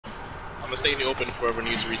gonna stay in the open for whoever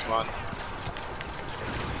needs to respawn.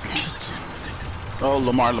 Oh,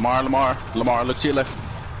 Lamar, look to your left.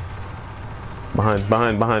 Behind.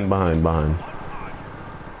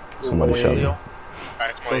 Somebody shot me.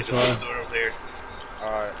 Alright, come on, Angel, close the door over there.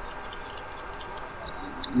 Alright.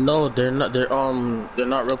 No, they're not. They're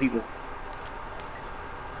not real people.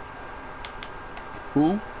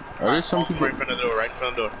 Who? Are there some people? Right in front of the door. Right in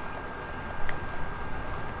front of the door.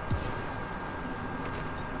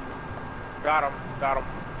 Got him.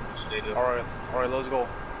 That's what they do. Alright, let's go.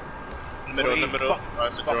 In the middle.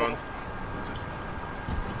 That's a drone.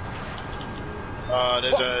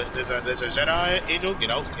 There's a Jedi, Angel.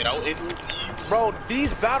 Get out, Angel. Leave. Bro,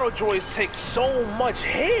 these battle droids take so much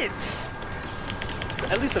hits.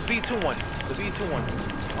 At least the B2 ones.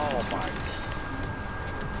 Oh my.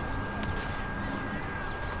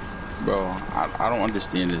 Bro, I don't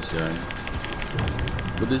understand this, guy.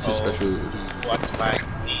 But this is special. What's that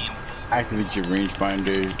mean? Activate your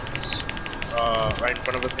rangefinder. Right in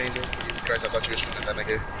front of us, Angel. Jesus Christ, I thought you were shooting at that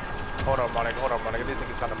nigga. Hold on, my nigga. This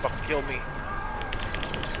nigga's trying to fucking kill me.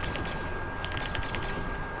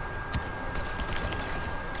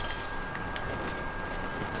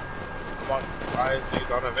 Come on. Why is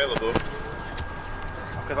these unavailable?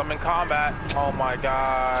 Because I'm in combat. Oh my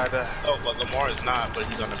god. Oh, but Lamar is not, but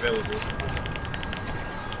he's unavailable.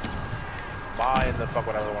 Why in the fuck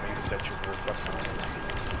would I want to use that shit for?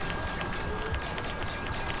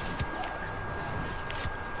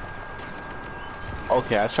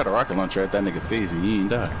 Okay, I shot a rocket launcher at that nigga face and he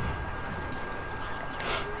ain't died.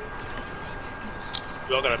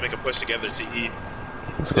 We all gotta make a push together to E.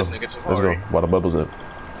 Let's go. While the bubbles up.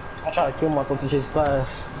 I try to kill myself to chase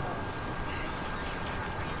class.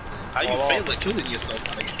 How you fail at killing yourself,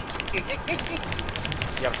 nigga?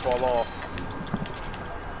 You have to fall off.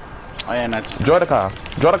 Oh yeah, not. Join the car.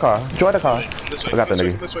 Come this way, I got the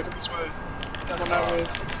nigga. Come this way. Come on that way.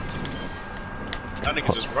 That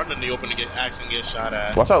nigga just run in the open to get axed and get shot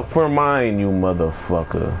at. Watch out for mine, you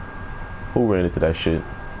motherfucker. Who ran into that shit?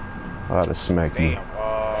 I gotta smack you.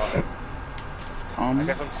 Damn, I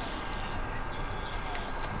guess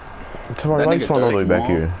Tamari, why you spawn all the way back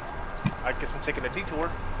here? I'm taking a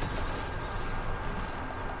detour.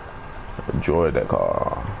 Enjoy that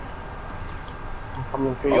car. I'm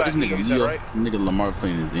Oh, this nigga Leo, right? Nigga Lamar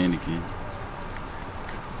playing his Anakin.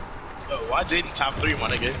 Yo, why Jaden top 3, my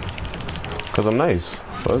nigga? Cause I'm nice.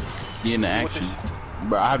 Fuck. He in the action.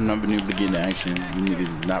 Bro, I have not been able to get in the action. You niggas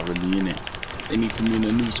is not really in it. They need to be in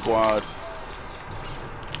a new squad.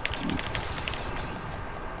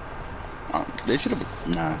 They should have.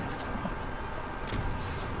 Nah.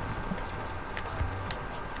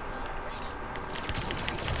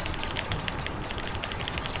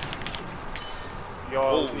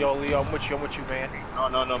 Yo, Leo, I'm with you, man.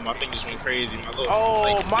 No, my thing just went crazy. My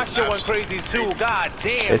little, my shit went crazy too. God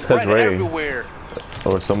damn, it's cause red everywhere.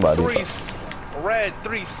 Or somebody. Red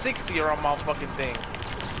 360 around my fucking thing.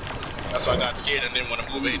 That's why I got scared and didn't want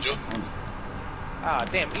to move, Angel. Ah,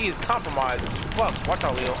 damn, E is compromised. Fuck, watch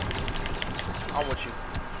out, Leo. I'm with you.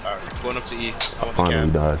 Alright, going up to E. I want the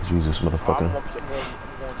Finally cab. died. Jesus, motherfucker. I'm going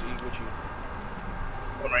to E with you.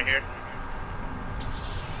 One right here.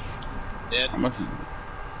 Dead.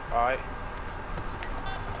 Alright.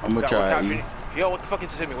 I'm gonna try. Yo, what the fuck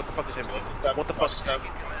just hit me? What the fuck? Step.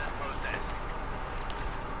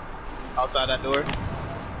 Outside that door.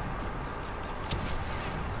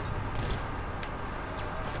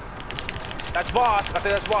 That's boss. I think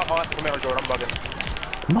that's boss. Oh, that's the commander door. I'm bugging.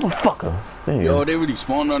 Motherfucker. Damn. Yo, they really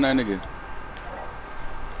spawned on that nigga.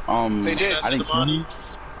 They did. I didn't kill him.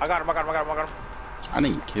 I got him. I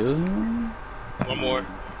didn't kill him. One more.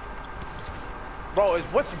 Bro,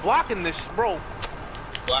 what's blocking this, bro?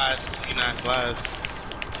 Blast. E9's blast.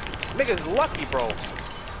 Nigga's lucky, bro.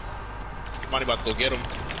 Somebody about to go get him.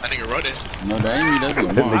 That nigga running. No, that ain't me.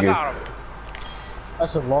 That's Lamar. I got him.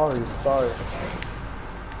 That's a Lari. Sorry.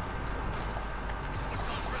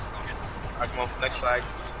 Alright, come on. Next flag.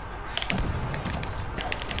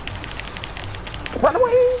 Run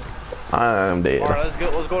away! I'm dead. Alright,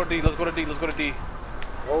 let's go to D.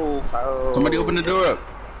 Whoa, Kyle. Somebody open the door up.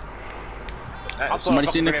 Somebody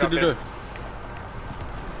sitting next to the door.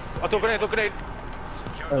 I throw grenade.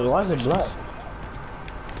 Hey, why is it black?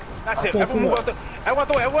 That's it. Everyone move out the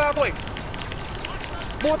way.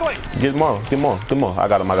 Move out the way. Get more. I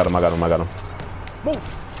got him. Move.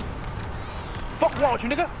 Fuck wrong with you,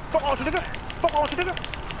 nigga.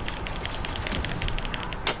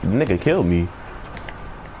 Nigga killed me.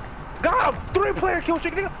 Got him. 3-player kill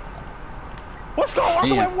chick, nigga. Let's go. Out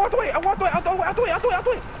the way.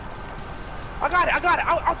 I got it.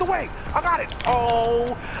 Out the way. I got it.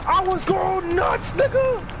 Oh, I was going nuts,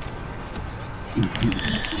 nigga.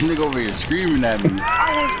 Nigga over here screaming at me.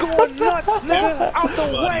 I was going nuts, nigga. Out the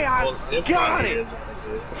way, I got it.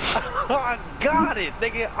 I got it,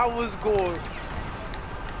 nigga. I was going.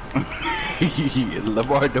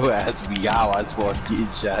 Lamar don't ask me how I spawned getting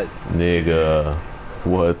shot. Nigga,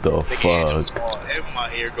 what the fuck? In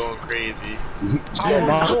my ear going crazy.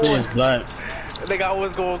 My screen is black. Nigga, I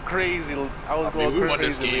was going crazy. I was going we won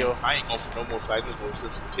this crazy, game. Leo. I ain't going for no more fights, no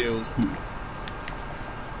more kills.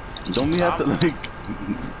 Don't we have to like?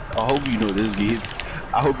 I hope you know this game.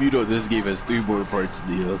 I hope you know this game has 3 more parts,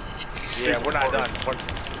 Leo. Yeah, we're not done.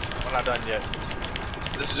 We're not done yet.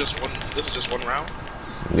 This is just one. This is just one round.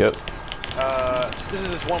 Yep. This is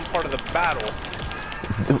just one part of the battle.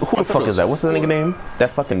 Who the fuck is that? What's the nigga name?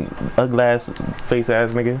 That fucking ugly ass face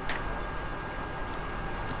ass nigga.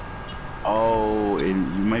 Oh, and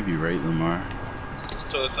you might be right, Lamar.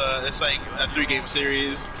 So it's like a 3-game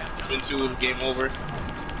series. Win 2, game over.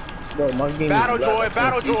 Bro, my game Battle is black. droid,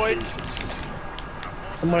 battle droid.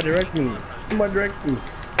 Somebody direct me. Somebody direct me.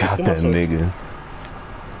 Got Kill that myself. nigga.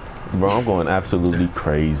 Bro, I'm going absolutely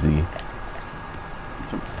crazy.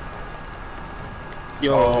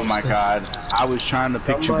 Yo, oh my god. I was trying to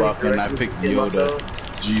pick Chewbacca and I picked Yoda.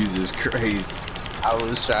 Jesus Christ. I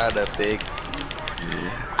was trying to pick.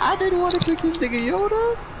 I didn't want to pick this nigga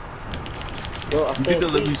Yoda. Yo, I You think they'll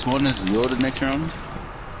let me spawn as Yoda next round?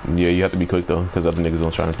 Yeah, you have to be quick though, because other niggas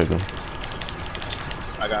don't try to pick him.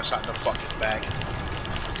 I got shot in the fucking back.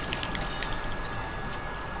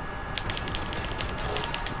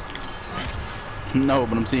 No,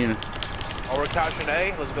 but I'm seeing it. Oh, we're capturing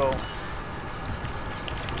A. Let's go.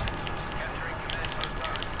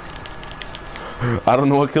 I don't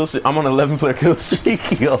know what kill streak. I'm on 11-player kill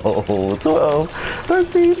streak. Yo, 12,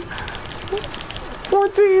 13,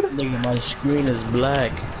 14. Nigga, my screen is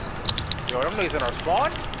black. Yo, them niggas in our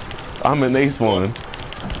spawn? I'm in A spawn.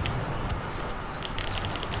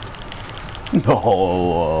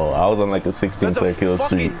 No, I was on like a 16-player kill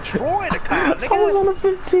streak. Droid nigga. I was on a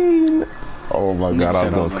 15. Oh my god, I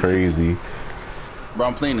was going crazy. Bro,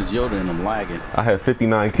 I'm playing as Yoda and I'm lagging. I had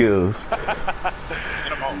 59 kills. And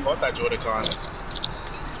I'm out. Fuck that Joy-Con.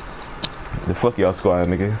 The fuck y'all squad,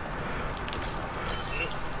 nigga.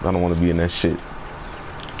 I don't want to be in that shit.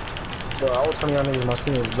 Bro, I was telling y'all niggas my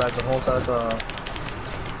screen is black the whole time.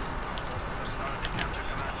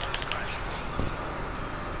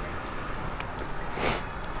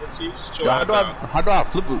 Let's see. Sit your Yo, ass down. how do I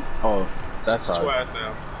flip it? Oh, that's Sit your how. ass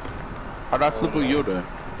down. How do I flip with Yoda?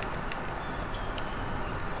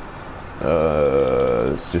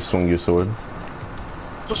 Just swing your sword.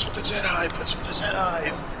 Push with the Jedi. Push with the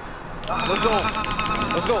Jedis. Let's go.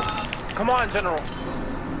 Let's go. Come on, General.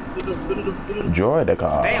 Joy the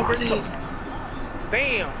god. Damn, we're so...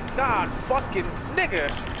 Damn. God fucking nigga.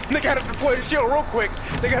 Nigga had to deploy the shield real quick.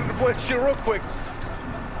 Nigga had to deploy the shield real quick.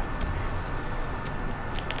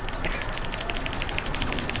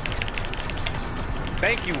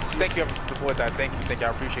 Thank you. Thank you for deployed that. Thank you. Thank you. I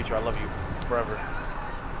appreciate you. I love you. Forever.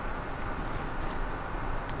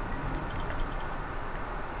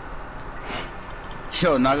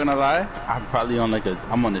 Yo, not gonna lie, I'm probably on like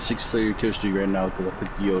I'm on a 6-player kill streak right now because I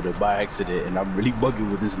picked Yoda by accident and I'm really bugging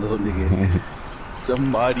with this little nigga.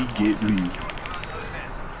 Somebody get me.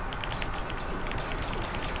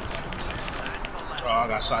 Oh, I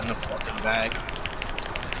got shot in the fucking back.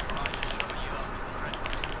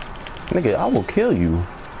 Nigga, I will kill you.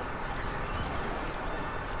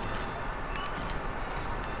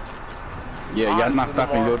 Yeah, y'all not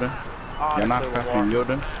stopping Yoda. Honestly, Y'all not stopping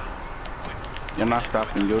Yoda. You're not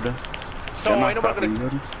stopping Yoda. So ain't nobody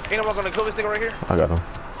gonna kill this nigga right here? I got him.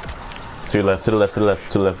 To your left, to the left, to the left,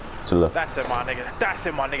 to the left, to the left. That's it, my nigga. That's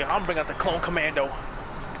it, my nigga. I'm bringing out the clone commando.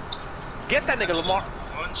 Get that nigga, Lamar.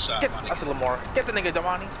 One shot, Get, my that's nigga. Lamar. Get the nigga,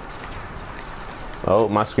 Damani. Oh,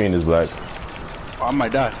 my screen is black. Oh, I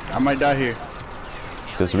might die. I might die here.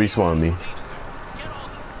 Just respawn me.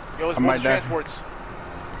 Yo, it's I might both die. transports.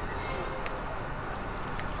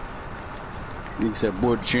 Nigga said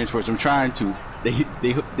board the transports. I'm trying to. They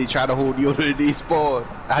try to hold Yoda in their spawn.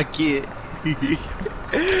 I can't.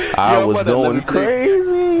 I Yo, was I'm on going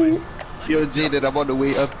crazy. Yo, Jaden, I'm on the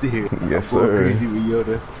way up there. Yes, I'm going sir. crazy with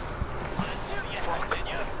Yoda.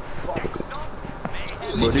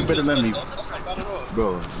 Bro, they better let me. That's not bad at all.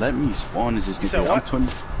 Bro, let me spawn and just get You said there. I'm what? 20,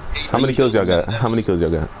 How many kills y'all got? How many kills y'all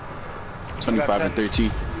got? 25 and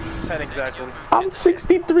 13. 10 exactly. I'm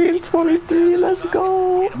 63 and 23. Let's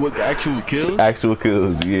go. What, the actual kills? Actual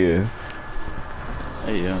kills, yeah.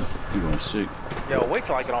 Hey, yeah. You going sick. Yo, wait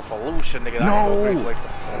till I get off Volusia, nigga. No! Like,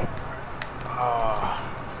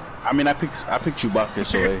 I mean, I picked Chewbacca,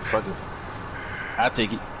 so hey, fuck it. I'll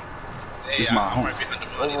take it. Hey, It's my I'm home. right behind him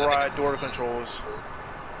Override door controls.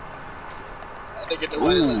 They get the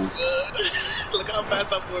money look good. Look how fast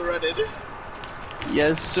that boy running.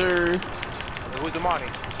 Yes, sir. Who's the money?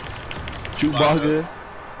 Chewbacca.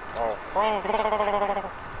 Oh.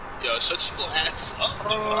 Yo, shut your ass up.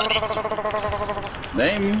 That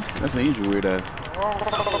ain't me. That's an angel weird ass.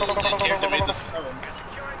 Character made the sound.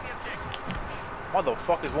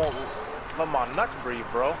 Motherfuckers won't let my nuts breathe,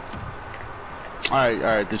 bro.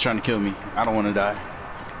 Alright, they're trying to kill me. I don't want to die.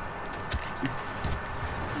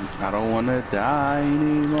 I don't want to die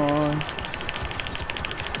anymore.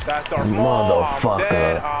 That's our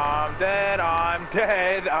Motherfucker. I'm dead.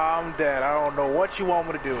 I don't know what you want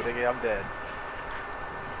me to do, nigga. I'm dead.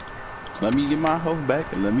 Let me get my health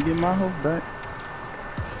back. I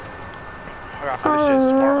gotta put this shit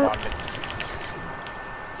smart on me.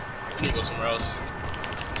 Can you go somewhere else?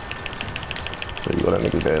 So you got that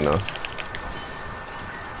nigga dead now.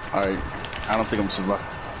 Alright, I don't think I'm surviving.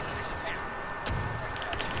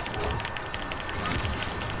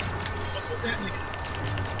 What was that nigga?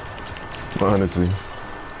 Honestly.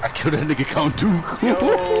 I killed that nigga Count Duke. Yo.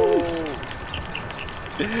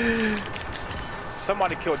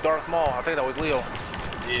 Somebody killed Darth Maul. I think that was Leo.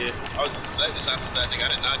 Yeah, I was just after that nigga. I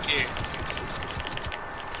did not care.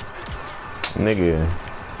 Nigga.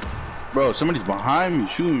 Bro, somebody's behind me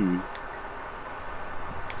shooting me.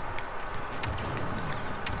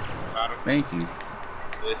 Got him. Thank you.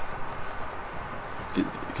 Yeah.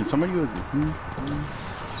 Can somebody go? I'm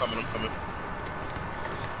coming.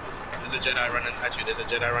 There's a Jedi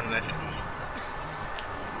running at you.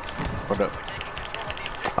 What up?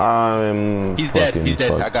 I'm He's dead.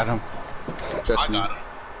 fucked. I got him. Trust me. I got him.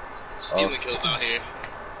 Stealing kills out here.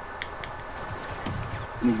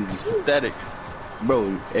 Niggas is pathetic.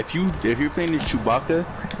 Bro, if you're playing this Chewbacca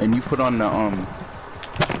and you put on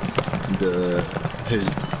his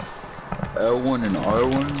L1 and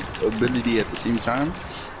R1 ability at the same time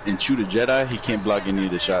and shoot a Jedi, he can't block any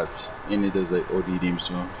of the shots. And it does like OD damage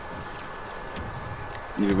to him.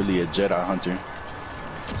 You're really a Jedi hunter.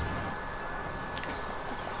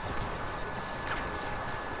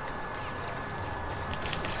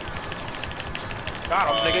 Got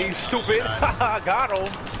him, nigga. You stupid. Got him.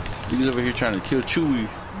 He's over here trying to kill Chewie.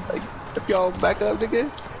 Like, if y'all back up, nigga.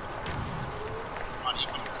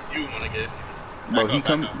 You wanna get? Bro, he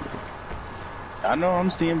come. I know. I'm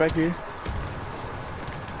staying back here.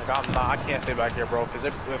 Like, I can't stay back here, bro. Because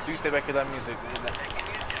if you stay back here, that means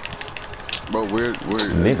Bro, we're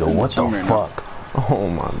Nigga, what the fuck? Oh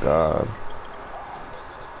my god.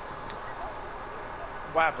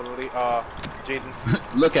 what happened, Jaden?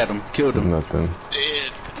 Look at him. Killed him. Nothing.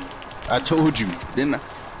 Dead. I told you, didn't I?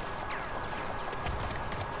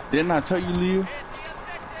 Didn't I tell you, Leo?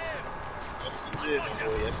 Yes, you did, my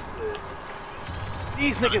boy. Yes, you did.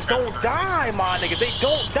 These niggas don't die, my niggas. They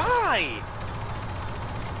don't die.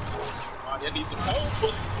 I need some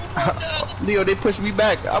help. Leo, they pushed me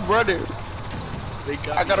back. I'm running.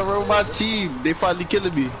 I gotta run my team. They finally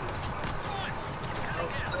killing me. No.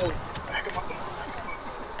 Back him up.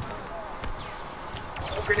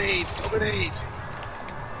 Throw grenades.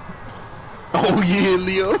 Oh yeah,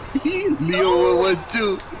 Leo. Leo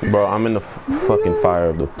 112. Bro, I'm in the fucking fire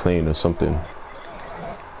of the plane or something.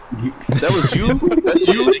 That was you? That's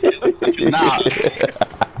you? Nah.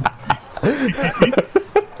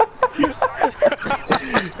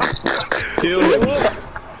 Kill him.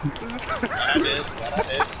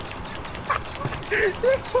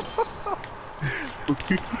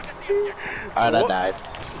 I did.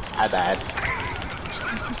 I died.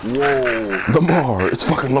 Whoa. Lamar. It's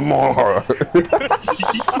fucking Lamar. No.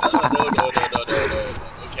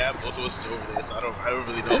 Cap, both of us is over this. I don't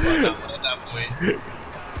really know about that one at that point.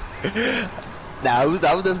 Nah, I was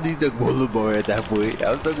definitely talking about Lamar at that point.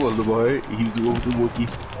 I was talking about Lamar. He was the one with the Wookiee.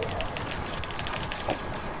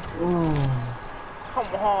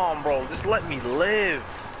 Come on, bro. Just let me live.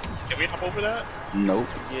 Can we hop over that? Nope.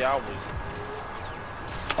 Yeah, I was.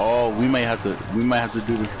 Oh, we might have to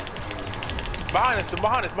do this. Behind us. Who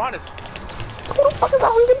the fuck is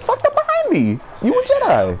out here getting fucked up behind me? You a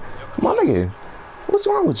Jedi. My nigga. What's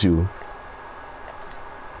wrong with you?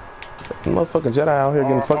 Motherfucking Jedi out here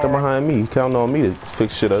getting fucked up behind me. Counting on me to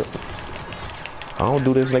fix shit up. I don't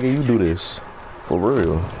do this, nigga. You do this. For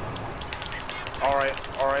real. Alright.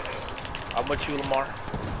 I'm with you, Lamar.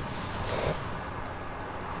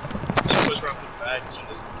 Push around the flag.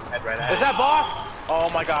 Just head right at Is that boss? Oh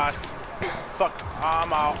my god. Fuck.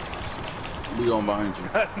 I'm out. We going behind you.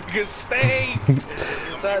 That nigga stink.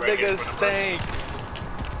 That nigga stink.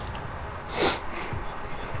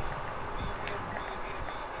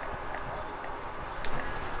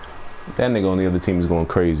 That nigga on the other team is going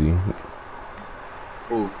crazy.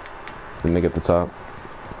 Ooh. The nigga at the top.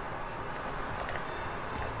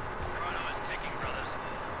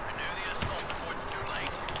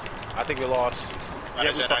 I think we lost. Yeah, we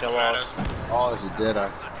fucking lost. Oh, it's a dead eye.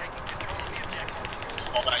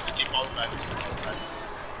 Fall back, keep falling back.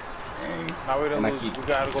 Dang. Now we don't lose. We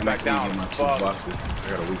gotta go back down. Fuck. I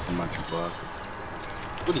gotta wait for my Chewbacca.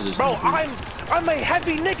 What is this? Bro, I'm a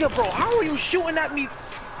heavy nigga, bro. How are you shooting at me?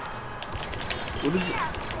 What is it?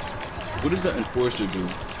 What does the enforcer do?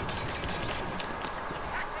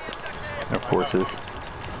 Enforcers.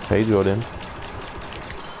 Hey Jordan.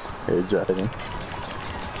 Hey Jordan.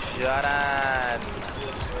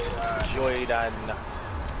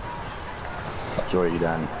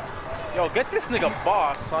 Jordan. Yo, get this nigga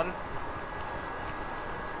boss, son.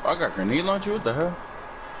 I got grenade launcher. What the hell?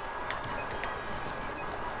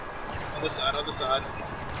 Other side, other side.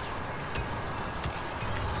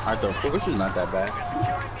 Alright, the enforcer's not that bad.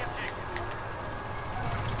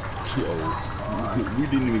 Yo, we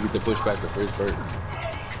didn't even get to push past the first part.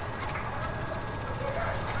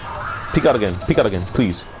 Peek out again,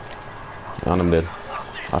 please. And I'm dead.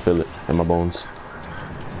 I feel it in my bones.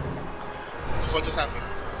 What the fuck just happened?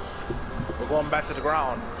 We're going back to the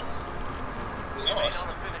ground. We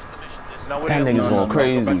lost. No, we That didn't nigga's lose. going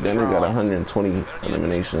crazy. Go back to That the nigga got ground. 120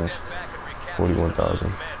 eliminations.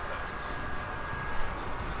 41,000.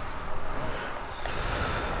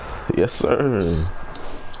 Yes, sir.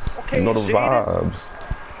 Okay, You know the shaded. vibes.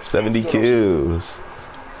 70 kills.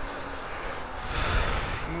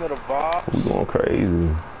 You know the vibes. We going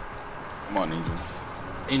crazy. Come on, Angel.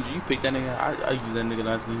 Angel, you picked that nigga. I used that nigga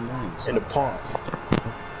last game once. In the pump.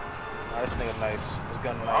 Nah, this nigga nice. This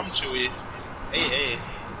gun I'm nice. Chewy. Hey.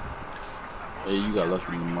 Hey, you got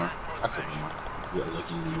lucky Lamar. I said Lamar. You got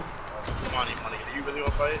lucky Lamar. Come on, are you really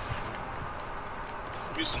gonna fight?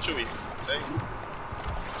 Houston Chewy. Hey.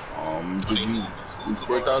 Did you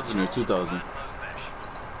 4,000 or 2,000? I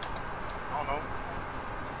don't know.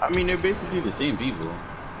 I mean, they're basically the same people.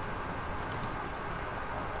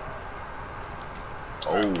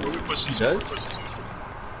 Oh, he does?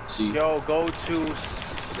 See, Yo, go to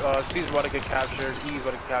C's about to get captured, E's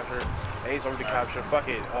about to get captured, A's already captured. Fuck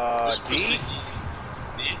it. D?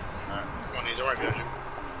 D? Alright. Come on, Angel, right behind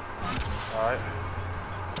you. Alright.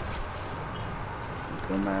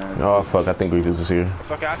 Oh fuck, I think Grievous is here. If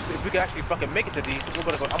we could actually fucking make it to D, I'm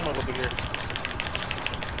gonna go through here.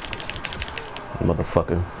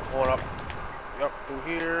 Motherfucker. Going up. Yup, through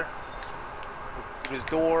here. Through this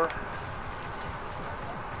door.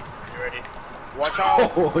 You ready? Watch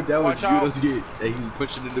out. oh, that was Watch out. Judo's get. That he was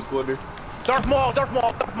pushing in the corner. Darth Maul.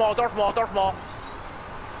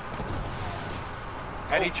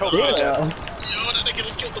 And he choked me to death. Yo, that nigga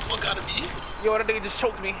just killed the fuck out of me. Yo, that nigga just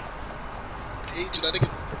choked me. Angel, that nigga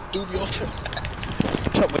threw me off so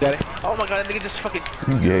fast. Choke me, daddy. Oh my god, that nigga just fucking...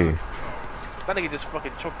 You gay. That nigga just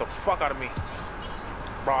fucking choked the fuck out of me.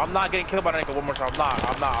 Bro, I'm not getting killed by that nigga one more time.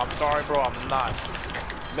 I'm not. I'm sorry, bro. I'm not.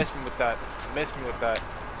 Miss me with that.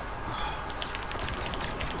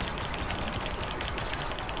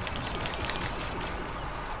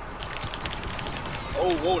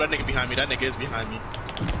 Oh, whoa, that nigga behind me. That nigga is behind me.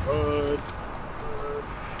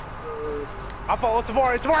 I follow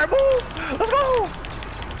Tavares. Tavares, move! Let's go!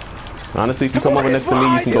 Honestly, if you come over next to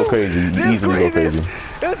me, you can go crazy. You can easily go crazy.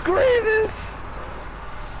 It's Grievous!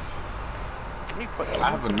 I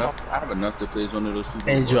have enough to play as one of those two.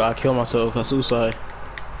 Angel, I killed myself. I suicide.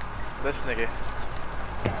 This nigga.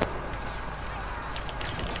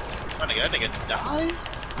 That nigga die?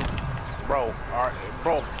 Bro, alright,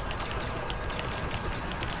 bro.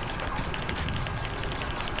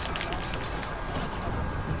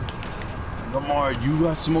 Lamar, you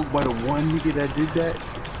got smoked by the one nigga that did that?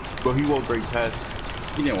 Bro, he walked right past.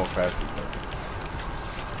 He didn't walk past me.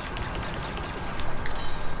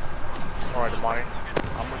 Alright, Damani.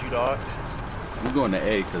 I'm with you, dog. We going to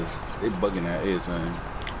A because they bugging that A, son.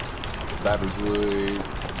 Battlefield.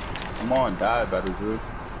 Come on, die, Battlefield.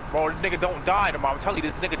 Bro, this nigga don't die, Damani. I'm telling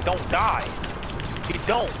you, this nigga don't die. He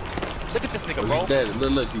don't. Look at this nigga, bro. He's dead.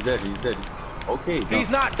 Look, he's dead. Okay. He's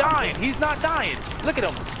not dying. Look at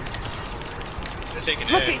him. They're taking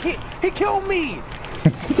Look, it. he killed me.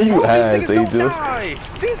 You Bro, ass, these niggas don't Angel. die.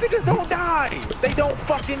 These niggas don't die. They don't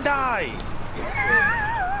fucking die.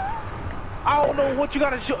 I don't know what you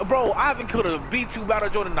gotta show, bro. I haven't killed a B2 Battle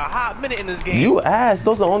Jordan in a hot minute in this game. You ass.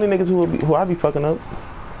 Those are the only niggas who I be fucking up.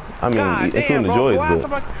 I mean, God including damn, the bro. Joys,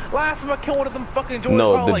 Last time I killed one of them fucking Jordans.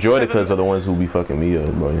 no, the like Joydicas are the ones who be fucking me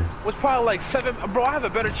up, bro. Was probably like 7. Bro, I have a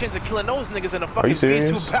better chance of killing those niggas in a fucking you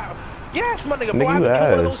serious? B2 battle. Yes, my nigga, bro. I Nigga, you haven't killed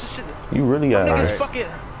one of those ass. shit. You really My niggas ass. fucking.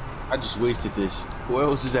 I just wasted this.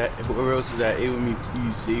 Whoever else is at A with me,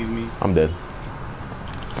 please save me. I'm dead.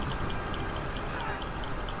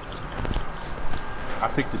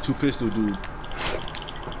 picked the 2 pistol dude.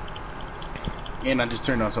 And I just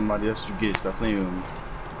turned on somebody else to get stuff playing with me.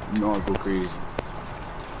 You know I go crazy.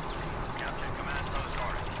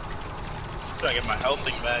 I'm trying to get my health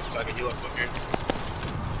thing back so I can heal up quicker.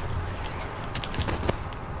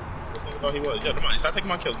 This nigga thought he was. Yo, come on, stop taking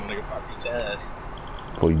my kills, my nigga. Fuck your ass.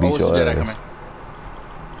 Before you beat Oh, it's a your Jedi ass. coming.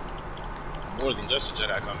 More than just a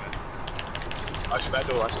Jedi coming. Watch your back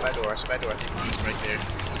door, watch your back door, watch your back door. I think mine's right there.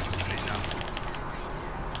 What's this coming now?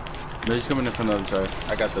 No, he's coming in from the other side.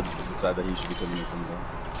 I got the side that he should be coming in from.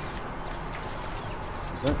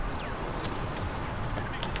 What's that?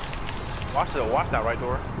 Watch that right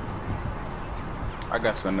door. I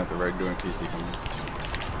got something at the right door in case they come in.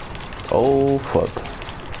 Oh fuck.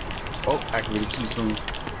 Oh, activated keys for me.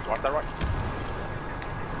 Watch that right.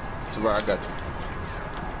 So right, I got you.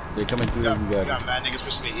 They coming through. We got You got it. mad niggas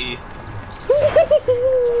pushing the E.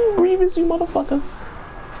 Grievous, you motherfucker.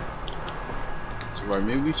 So right,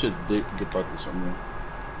 maybe we should dip out to somewhere.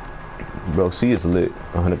 Bro, C is lit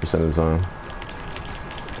 100% of the time.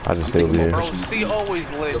 I just stay over here. Bro, C always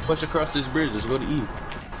lit. Go push across this bridge. Let's go to E.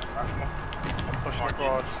 Push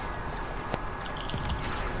across.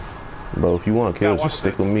 Bro, if you want kills, watch just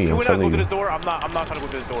stick this. with me. Can I'm we not go telling through you. this door? I'm not trying to go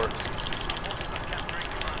through this door.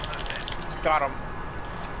 Got him.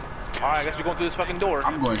 Alright, I guess you're going through this fucking door.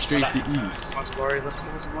 I'm going straight to E. Come on, Sabari, look, come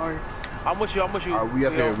on, Sabari. I'm with you. Alright, we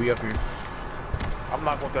up here. We up here. I'm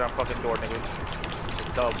not going through that fucking door,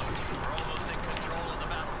 nigga. Dub.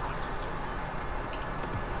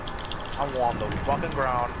 I'm on the fucking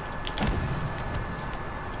ground.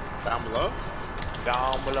 Down below?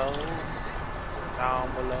 Down below.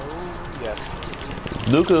 Down below. Yes.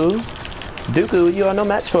 Dooku, you are no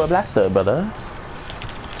match for a blaster, brother.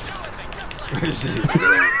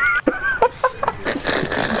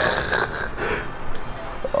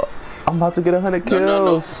 I'm about to get 100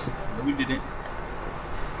 kills. No, we didn't.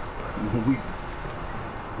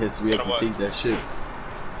 Yes, we have to take that ship.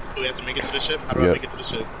 Do we have to make it to the ship? How do I Yep. make it to the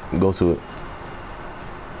ship? Go to it.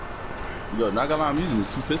 Yo, not gonna lie, I'm using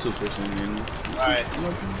this 2 pistol person again. Alright.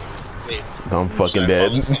 Wait. I'm fucking Should I dead.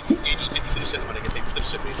 follow this nigga? Angel, take me to the ship, my nigga. Take me to the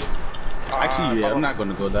ship, Angel. Actually, yeah, I'm not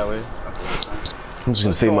gonna go that way. I'm just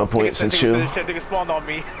gonna save my points and chill. Nigga spawned on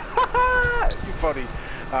me. You funny.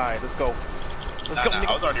 Alright, let's go. Let's Nah, go, I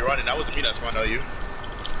nigga. was already running. That wasn't me that spawned on you.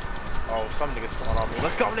 Oh, some nigga spawned on me.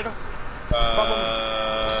 Let's go, nigga.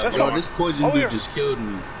 Let's Yo, go. this poison Over dude here. just killed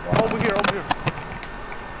me. Over here, over here.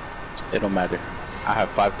 It don't matter. I have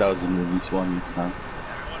 5,000 when we spawn next time.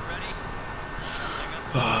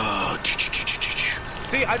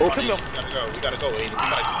 See, I Oh, took Angel, him. we gotta go, Angel. We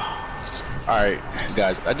gotta go. Alright,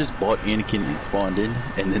 guys, I just bought Anakin and spawned in,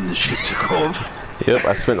 and then the shit took off. Yep,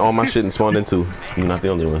 I spent all my shit and spawned in too. You're not the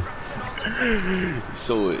only one.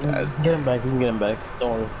 So, Get him back. You can get him back.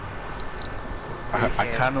 Don't worry. I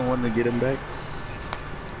kind of want to get him back.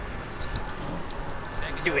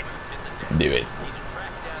 Do it. Do it.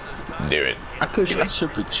 Do it. I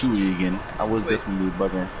should put Chewie again. I was definitely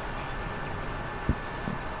bugging.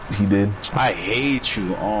 He did. I hate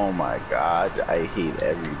you. Oh my god. I hate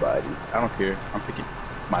everybody. I don't care. I'm picking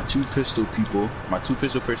my 2 pistol people, my 2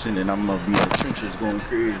 pistol person, and I'm gonna be in the trenches going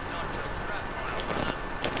crazy.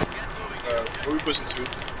 Where we pushing to?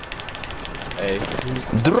 Hey,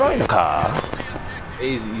 Droidka. A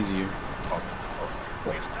is easier.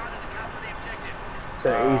 It's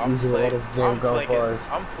an easy to let us damn go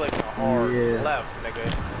first. I'm flicking hard Yeah. left,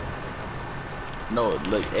 nigga. No,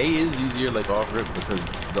 like A is easier, like off rip, because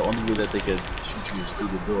the only way that they could shoot you is through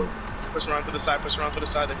the door. Push around to the side, push around to the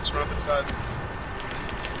side, then push around to the side.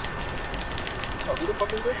 Oh, who the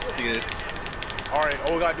fuck is this nigga? Alright,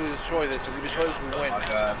 all we gotta do is destroy this. If we destroy this, we Oh win. my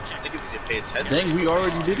god. Niggas need to pay attention. Dang, we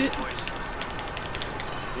already did it?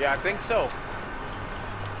 Yeah, I think so.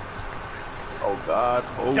 Oh god,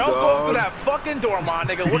 oh Don't go through god. that fucking door, my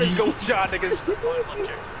nigga. What is going on, niggas?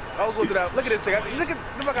 Don't go through that. Look at this thing. Look at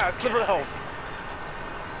my guy, sliver of hope.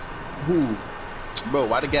 Who? Bro,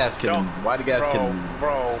 why the gas kill him? Why the gas kill him?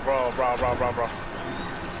 Bro.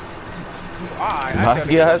 Alright, Nice I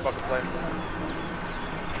guys. fucking play.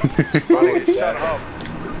 Bro, shut up.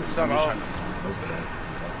 Shut up.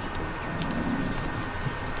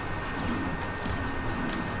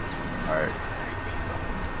 Alright.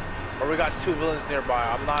 Or we got 2 villains nearby.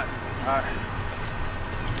 I'm not.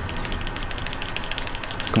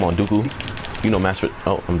 Come on, Dooku. You know match it.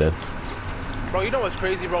 Oh, I'm dead. Bro, you know what's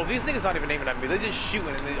crazy, bro? These niggas not even aiming at me. They're just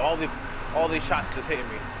shooting, and all these shots just hitting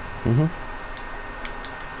me.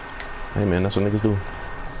 Hey man, that's what niggas do.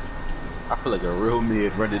 I feel like a real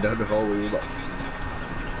mid running down the hallway. Like,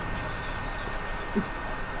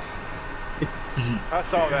 I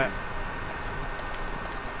saw that.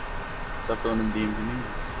 stop throwing them damn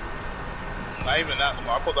grenades. Not even that.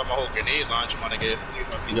 I pulled out my whole grenade launcher, my nigga.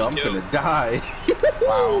 Yo, I'm gonna die.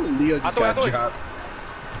 Wow. Leo just got dropped.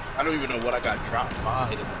 I don't even know what I got dropped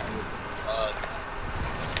by.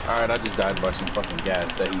 Alright, I just died by some fucking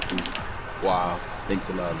gas that he threw. Wow. Thanks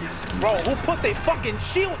a lot, Leo. Bro, who put they fucking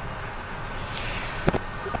shield?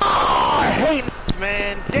 Oh, I hate this,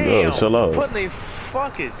 man. Damn. chill out. Putting they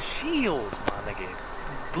fucking shield, my nigga.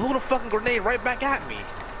 Blew the fucking grenade right back at me.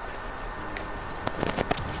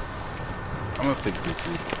 I'm gonna pick this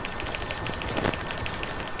dude.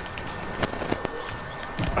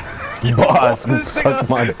 Boss, suck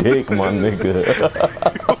my dick, my nigga.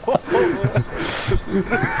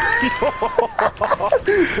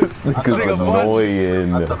 This nigga's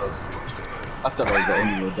annoying. I thought I was the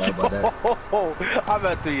only one die by that. I'm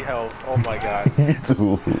at 3 health. Oh my god. Me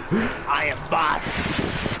too. I am boss.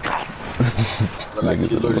 But like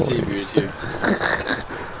your Lord and Savior is here.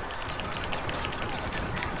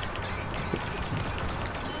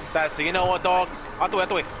 That's you know what, dog? Out the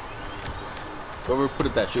way. Whoever put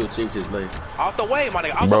up that shield saved his life. Out the way, my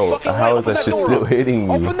nigga. Out Bro, the fucking how way. is that shit still hitting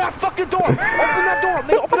me? Open that fucking door. Open that door,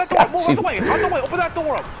 nigga. Open that door. Move out the way. Out the way. Open that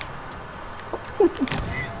door up.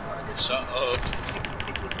 Shut up.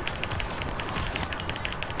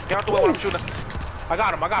 Get out the way when I'm shooting. I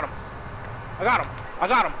got him. Out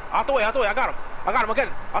the way. I got him again.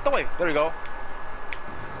 Out the way. There we go.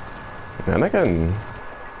 Man, I can.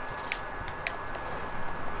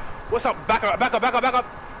 What's up? Back up.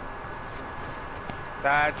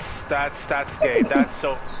 That's gay. That's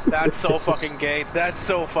so fucking gay. That's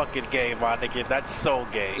so fucking gay, my nigga. That's so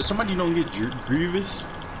gay. Did somebody don't get Grievous?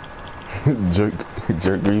 jerk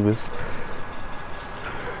Grievous.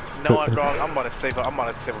 No, dog. I'm about to save him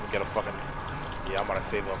and get a fucking. Yeah, I'm about to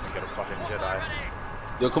save him and get a fucking Jedi.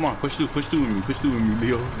 Yo, come on, push through with me,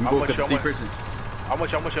 Leo. We both got the same person. How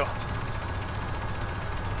much?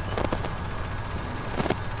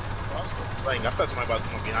 Flank. I thought somebody about to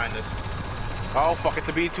come behind us. Oh fuck, it's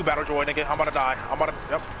a B2 battle droid, nigga. I'm about to die. I'm about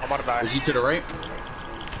to die. Is he to the right?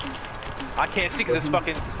 I can't see cause it's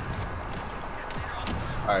fucking.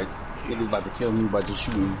 Alright, nigga's about to kill me by just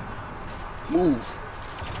shooting. Move.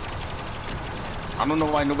 I don't know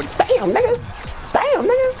why nobody. Damn, nigga.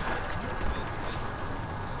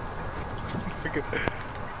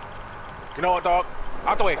 You know what, dog?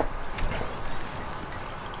 Out the way.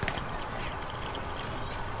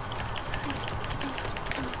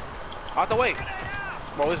 Out the way.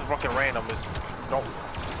 Bro, this is fucking random. Don't.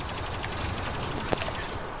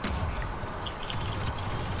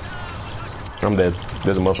 I'm dead.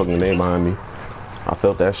 There's a motherfucking name behind me. I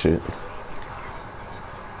felt that shit.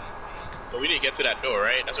 But we need to get to that door,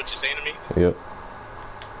 right? That's what you're saying to me? Yep.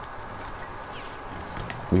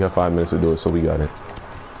 We got 5 minutes to do it, so we got it.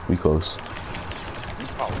 We close.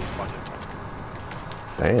 Oh, fucking.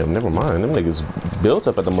 Damn, never mind. Them niggas built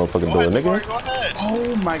up at the motherfucking door, nigga. Go ahead.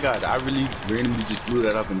 Oh my god, I really randomly just blew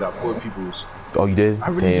that up and got 4 people's. Oh, you did?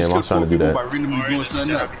 Really Damn, I was trying to do that. By randomly Tavari, doing there's a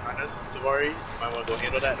something Jedi up. behind us. Tavari, you might want to go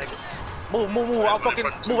handle that nigga. Move. I'll fucking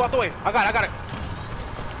move out the way. I got it.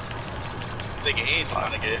 Nigga, Angel, my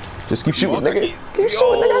nigga. Just keep shooting, nigga. Keep Yo,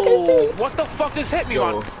 shooting, nigga. I can't see. what the fuck just hit me, Yo,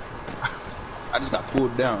 man? I just got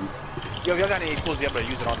pulled down. Yo, y'all got any explosives? You better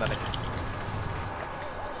use it on that nigga.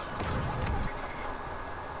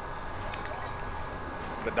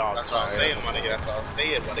 The dog. That's what I'm saying, my nigga. That's what I'm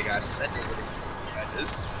saying, my nigga. I said it. Yeah,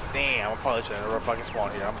 this. Damn, I probably should have fucking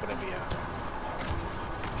spawned here. I'm gonna be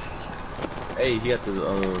Hey, he had the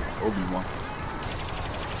Obi-Wan.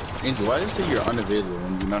 Angel, why did you say you're unavailable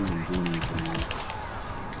when you're not even doing anything?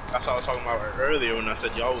 That's what I was talking about earlier when I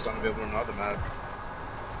said y'all was unavailable on the other map.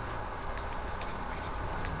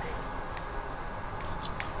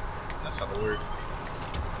 That's how they work.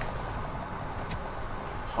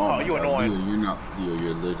 Oh, my you God, annoying. Leo,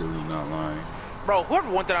 you're literally not lying. Bro, whoever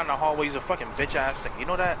went down the hallway is a fucking bitch ass nigga. You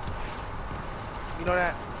know that?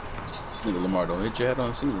 This nigga Lamar don't hit your head on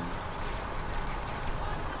the ceiling.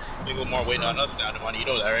 Nigga Lamar waiting on us now, the money. You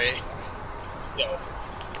know that, right? Let's go.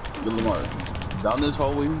 Nigga Lamar, down this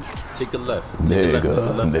hallway, take a left. Nigga.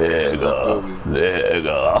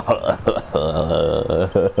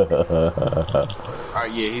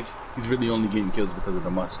 Alright, yeah, he's really only getting kills because of the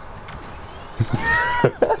musk.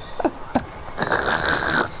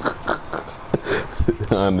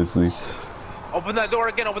 Honestly. Open that door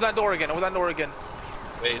again. Wait,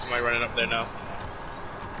 is somebody running up there now?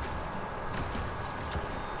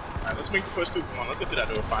 Alright, let's make the push through. Come on, let's get to that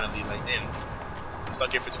door finally. Like, damn. I'm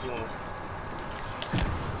stuck here for too long.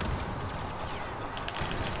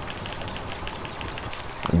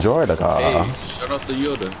 Jordan. Hey, shout out to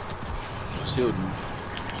Yoda. Shield me.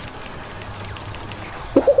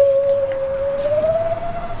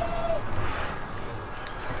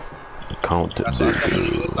 Count That's what I said.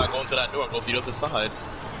 this. Let's not go into that door and go to the other side.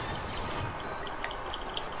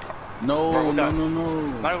 No, Bro, no, got- no, no.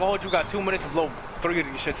 Not gonna hold you. Got 2 minutes to blow 3 of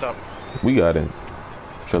these shits up. We got it.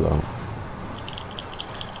 Chill out.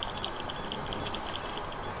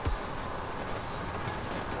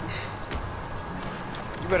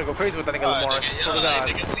 You better go crazy with that nigga Alright, Lamar. nigga, Swear to alright,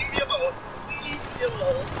 God. nigga, leave me alone. Leave me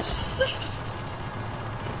alone.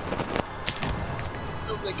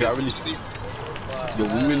 Yo, I really- Yo,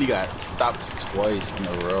 we really got stopped twice in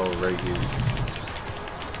a row right here.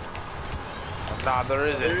 Nah, there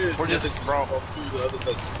isn't. There is, We're yeah, just, the- bro. the other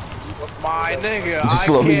thing. My nigga, Just I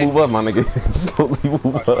slowly can't. move up, my nigga. Slowly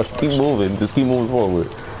move up. Keep moving. Just keep moving forward.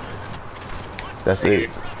 That's it.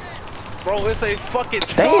 Bro, it's a fucking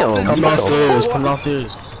Damn. sausage, Come bro. downstairs. Come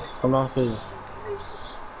downstairs. Come downstairs.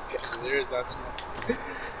 There is that too.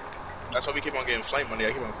 That's why we keep on getting flight money.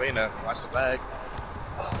 I keep on saying that. Watch the bag.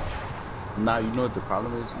 Nah, you know what the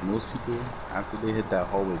problem is? Most people, after they hit that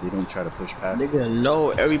hallway, they don't try to push past. Nigga,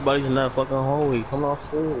 no, everybody's in that fucking hallway. Come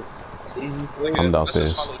downstairs. It's the easiest way. I'm Let's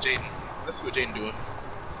downstairs. just follow Jaden. Let's see what Jaden doing.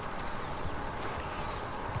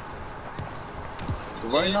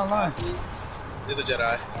 Why you not lying? There's a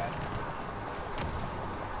Jedi.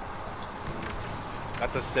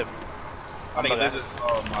 That's a sip. I think this is.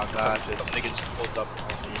 Oh my god. Some niggas just pulled up on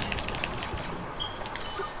me.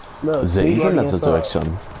 Look, Zay, see, he's in right that inside. direction.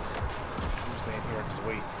 I'm staying here and just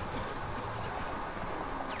wait.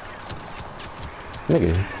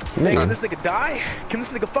 Nigga. Can Nigga. this nigga die? Can this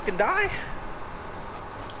nigga fucking die?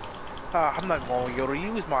 I'm not going to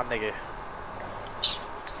use my nigga.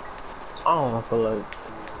 I don't feel like.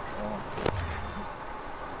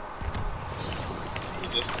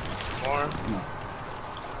 Who's this? Farm?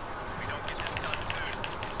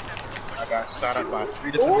 I got shot at by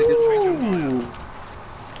 3 different niggas right now.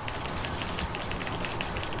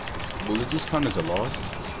 Will it just count as a loss?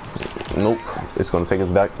 Nope. It's gonna take us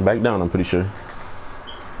back down, I'm pretty sure.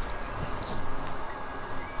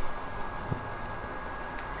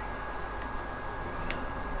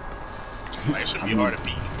 Like, it shouldn't be hard to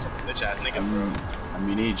beat. Bitch ass niggas, bro. I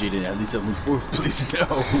mean, AJ did at least up in 4th place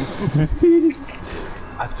now.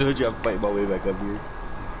 I told you I'm fighting my way back up here.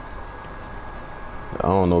 I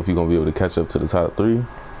don't know if you're gonna be able to catch up to the top 3.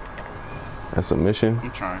 That's a mission.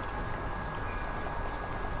 I'm trying.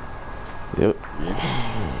 Yep.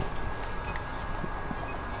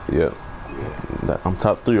 Yeah. Yep. I'm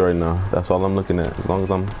top 3 right now. That's all I'm looking at. As long as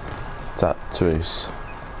I'm top 3.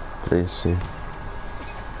 3, see.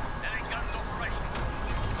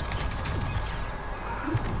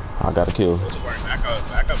 I got a kill. Go to work.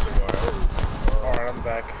 Back up to work. Alright, I'm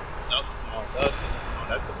back. Nope. No,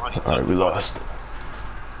 that's the money. Alright, we lost.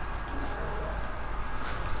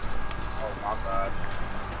 Oh my god.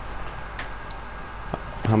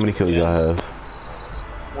 How many kills y'all have?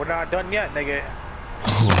 We're not done yet, nigga.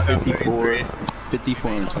 I got 54, 33.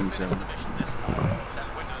 54 and 27.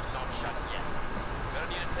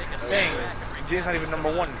 Dang, Jane's not even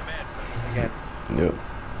number 1. Again. Yep.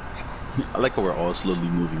 I like how we're all slowly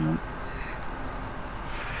moving up.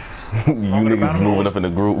 You niggas moving up in the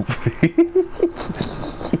group.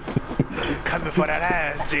 Coming for that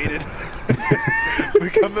ass, Jaden. We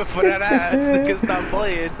coming for that ass. Niggas stop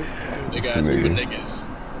playing. Big ass group of niggas.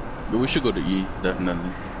 But we should go to E,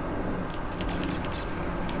 definitely.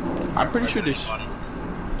 I'm pretty sure this.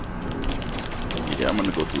 Yeah, I'm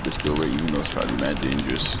gonna go through this door, right, even though it's probably mad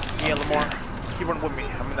dangerous. Yeah, Lamar. Keep running with me.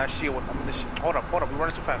 I'm in that shield. I'm in this shit. Hold up. We're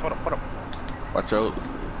running too fast. Hold up. Watch out.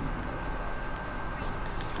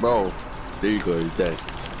 Bro, there you go, he's dead.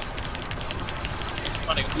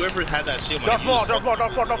 Funny, whoever had that shit, Darth Maul.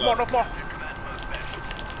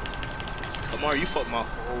 Lamar, you fucked my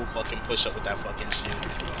whole fucking push up with that fucking shit.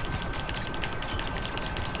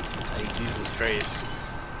 Like, Jesus Christ.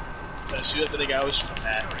 Shoot at the nigga I was shooting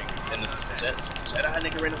at, and some Jedi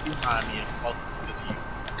nigga ran up behind me and fucked because he.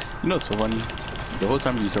 You know what's so funny? The whole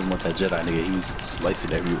time you was talking about that Jedi nigga, he was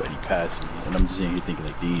slicing everybody past me. And I'm just sitting here thinking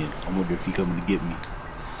like, damn, I wonder if he coming to get me.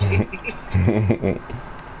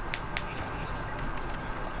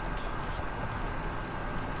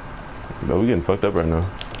 Bro, we getting fucked up right now.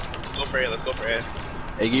 Let's go for it.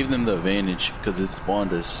 It gave them the advantage because it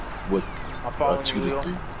spawned us with I'm following 2 you, to Leo.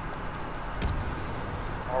 3.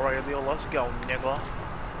 Alright, Leo, let's go, nigga.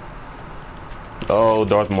 Oh,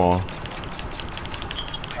 Darth Maul.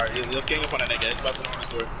 Alright, let's gang up on that nigga. It's about to know the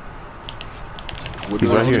story. He's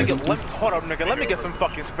right here. Hold up, nigga. Let me get some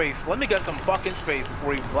fucking space. Let me get some fucking space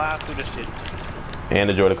before you blast through this shit. And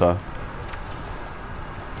the Jordan car.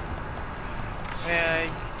 Man,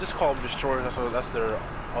 just call them destroyers. That's their name.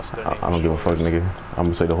 I don't give a fuck, nigga. I'm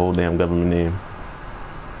gonna say the whole damn government name.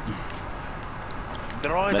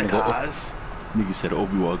 They're all in the cars. Nigga said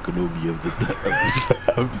Obi-Wan Kenobi of the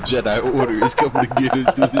Jedi Order is coming to get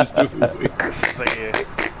us through this doorway.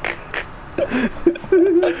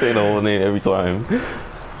 Say the whole name every time.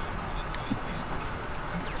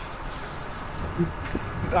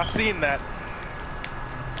 I've seen that.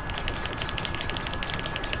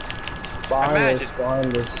 Behind us,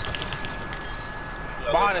 behind us.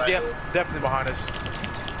 Behind us, yeah, definitely behind us.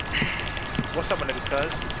 What's up, my niggas,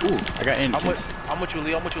 cuz? Ooh, I got in. I'm with you,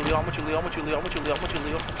 Leo. I'm with you, Leo. I'm with you, Leo. I'm with you, Leo. I'm with you, Leo. I'm with you,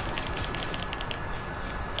 Leo.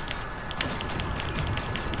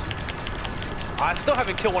 I still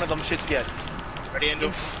haven't killed one of them shits yet. Ready,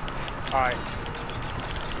 Endo? Alright.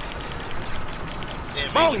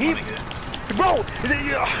 Bro,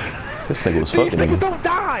 This nigga was these fucking niggas me. don't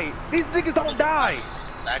die. These niggas don't die. I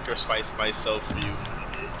sacrificed myself for you.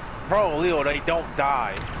 Bro, Leo, they don't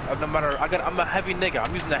die. No matter, I'm a heavy nigga.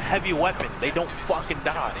 I'm using a heavy weapon. They don't fucking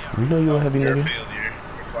die. You know you a heavy You're a nigga. failure.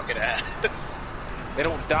 You're fucking ass. They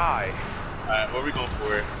don't die. Alright, what are we going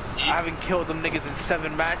for? I haven't killed them niggas in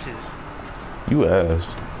 7 matches. You ass.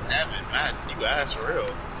 7, man. You ass for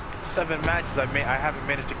real. 7 matches. I haven't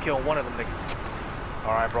managed to kill one of them niggas.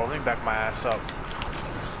 All right, bro. Let me back my ass up.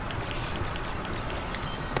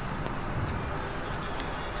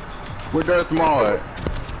 Where Darth Maul at?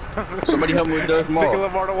 Somebody help me with Darth Maul. Nigga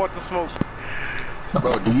Lamar don't want to smoke.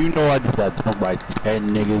 Bro, do you know I did that dump by 10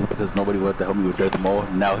 niggas because nobody wanted to help me with Darth Maul?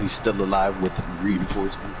 Now he's still alive with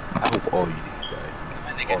reinforcements. I hope all you niggas die.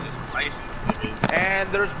 That nigga just slicing niggas.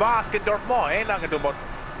 And there's Bosk and Darth Maul. Ain't not gonna do about.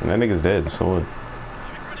 That nigga's dead, so what?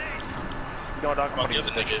 You know, dog. About the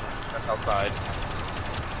other nigga that's outside.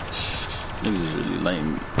 Niggas really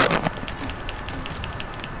lame.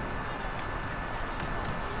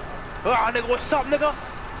 Ah, nigga, what's up, nigga?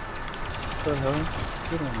 What the hell?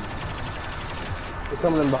 He's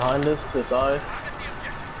coming in behind us, to the side.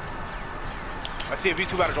 I see a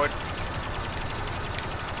V2 battle droid.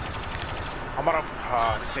 I'm about to.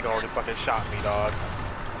 This nigga already fucking shot me, dog.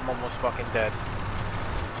 I'm almost fucking dead.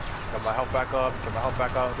 Get my health back up. Get my health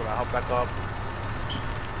back up. Get my health back up.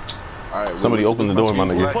 Alright, Somebody open the door, my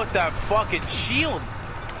nigga. Put that fucking shield.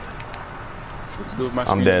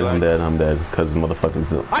 I'm dead, I'm dead, I'm dead. Cause motherfuckers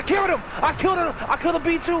do. I killed him! I killed him! I killed a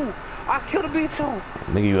B2! I killed a B2!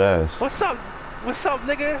 Nigga, you ass. What's up? What's up,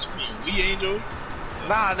 nigga? We Angel.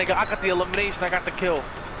 Nah, nigga, I got the elimination, I got the kill.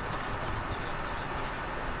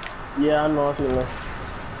 Yeah, I know, I see him.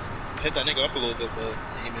 Hit that nigga up a little bit, but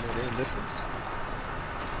he ain't made no damn difference.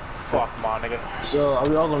 Fuck, my nigga. So, are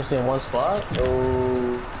we all gonna stay in one spot?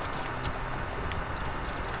 Oh.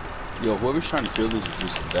 Yo, whoever's trying to kill this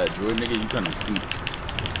that droid nigga, you kinda sleep.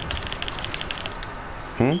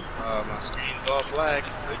 My screen's all black.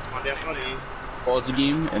 Waste my damn money. Pause the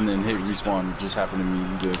game and then hit respawn. Just happened to me,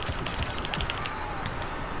 you good.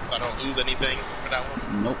 I don't lose anything for that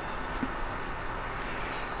one. Nope.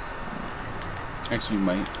 Actually, you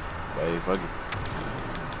might. But hey, fuck it.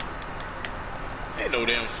 Ain't no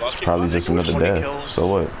damn fucking. Probably just another 20 death. kills. So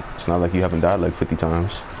what? It's not like you haven't died like 50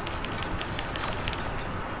 times.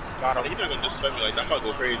 Got him. You're not gonna disrespect me like that. I'm about to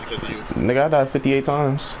go crazy because of you. Nigga, I died 58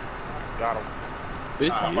 times. Got him.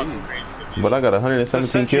 I'm about to go crazy because of you. But I got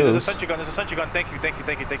 117 kills. There's a sentry gun, there's a sentry gun. Thank you, thank you,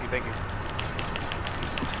 thank you, thank you, thank you.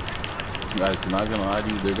 Guys, I'm not gonna lie to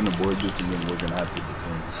you, they're gonna board this and then we're gonna have to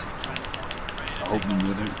defense. I hope you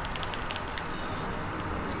knew that.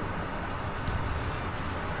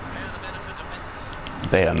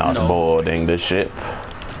 They are not boarding the ship.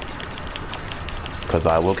 Cause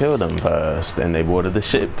I will kill them first. And they boarded the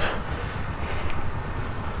ship.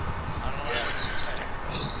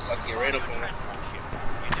 Let's get rid of him.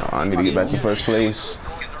 Oh, I need to get back to first place.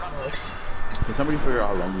 Can somebody figure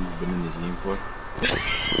out how long we've been in this game for?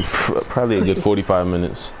 Probably a good 45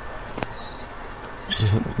 minutes.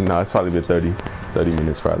 No, it's probably been 30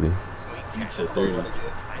 minutes probably. You said 30.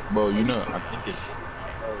 Bro, you know, I think it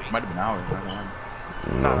might have been hours. I don't know.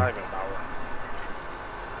 No, not even an hour.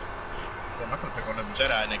 Damn, I'm gonna pick on them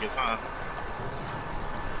Jedi niggas, huh?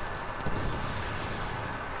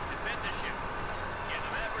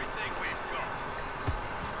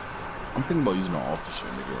 I'm thinking about using an officer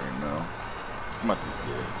nigga right now. I'm about to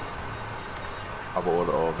do it. I'll go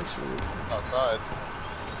order officer. Outside.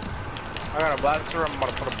 I got a blaster, I'm about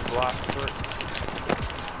to put a blaster through it.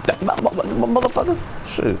 That motherfucker.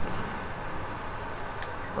 Shit.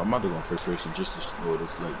 I'm about to go on first person just to slow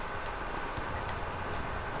this like.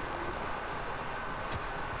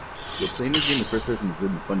 Yo, playing this game in first person is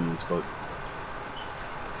really funny as fuck.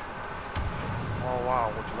 Oh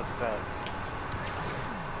wow, would you look at that?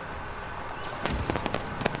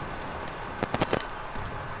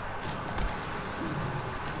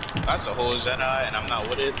 That's a whole Jedi, and I'm not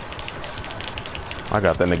with it. I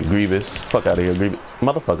got that nigga Grievous. Fuck out of here, Grievous.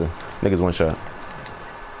 Motherfucker. Niggas one shot.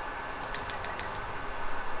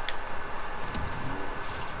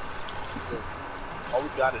 All we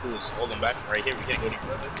gotta do is hold them back from right here. We can't go any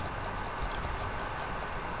further.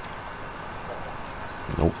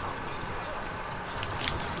 Nope.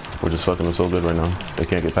 We're just fucking them so good right now. They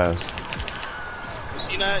can't get past. You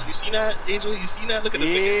seen that? You seen that, Angel? You seen that? Look at this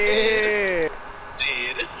nigga. Dead.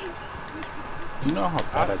 You know how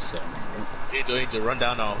bad I said. Angel, run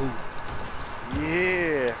down on who?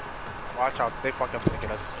 Yeah. Watch out, they fucking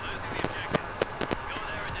flicking us.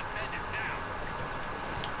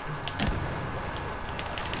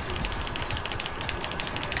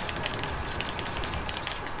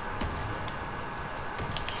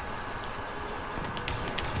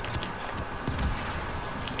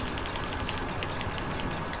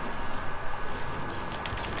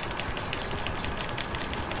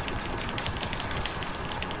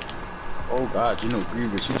 Oh god, you know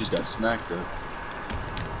Grievous, you just got smacked up.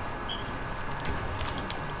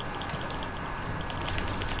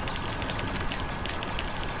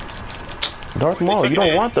 Darth Maul, you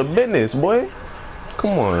don't want the business, boy.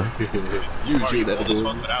 Come on. You old as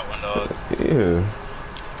fuck for that one, dog. Yeah.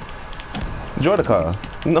 Jordica.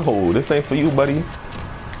 No, this ain't for you, buddy.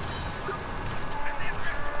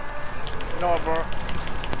 No, bro.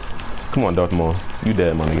 Come on, Darth Maul. You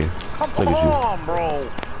dead, my nigga. Come on, bro.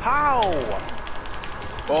 How?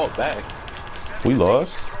 Fall back. We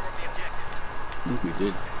lost. I think we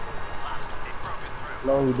did.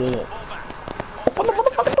 No, we didn't. Open the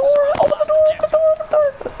motherfucking door! Open the door! Open the door! Open the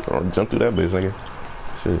door! Oh, jump through that bitch, nigga.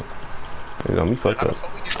 Shit. You got me fucked up.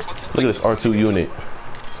 Look at this R2 unit.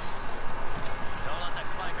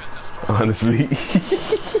 Honestly.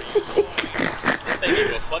 This ain't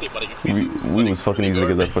even funny, but we was fucking these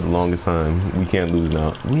niggas up for the longest time. We can't lose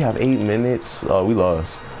now. We have 8 minutes. Oh, we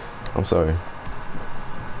lost. I'm sorry.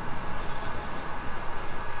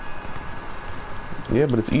 Yeah,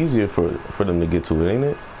 but it's easier for them to get to it, ain't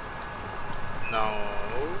it? No.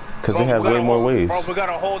 Because they have way more ways. Bro, we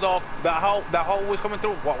gotta hold off. That hallway's coming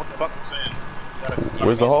through. What the fuck? I'm saying.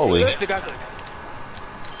 Where's the hallway? Did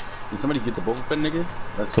somebody get the Boba Fett nigga?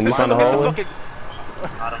 Can we find the hallway?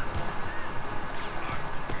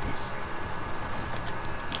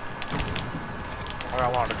 I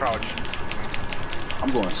wanted to crouch. I'm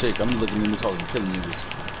going sick. I'm looking in this hall and killing niggas.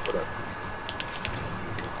 What up?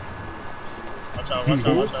 Watch out, watch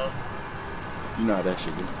out, watch out. You know how that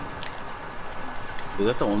shit goes. Is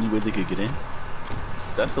that the only way they could get in?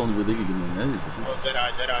 That's the only way they could get in. Oh,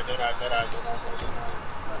 Jedi.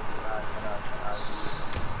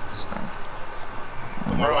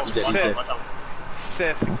 Bro, Watch out.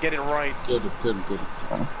 Sith, get it right. Good.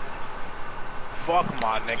 Fuck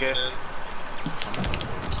my nigga.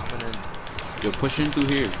 Coming in. You're pushing through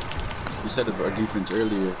here. You said it our defense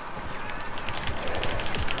earlier.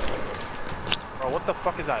 Bro, what the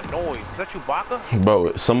fuck is that noise? Is that Chewbacca?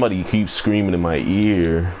 Bro, somebody keeps screaming in my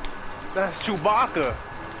ear. That's Chewbacca.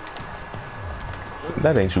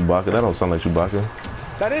 That ain't Chewbacca. That don't sound like Chewbacca.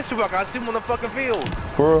 That is Chewbacca. I see him on the fucking field.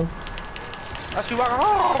 For real? That's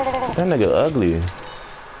Chewbacca. That nigga ugly.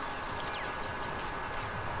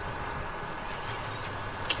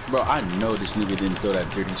 Bro, I know this nigga didn't throw that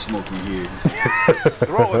dirty smoke in here.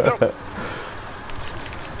 Throw it.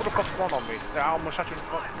 What the fuck's going on me? I almost shot you in the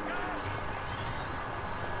fuck.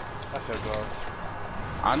 That's it, bro.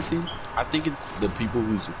 Honestly, I think it's the people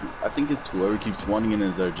I think it's whoever keeps wanting it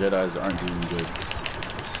as our Jedis aren't doing good.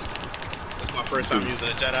 It's my first time using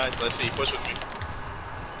a Jedi, so let's see. Push with me.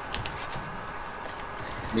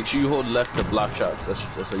 Make sure you hold left to block shots. That's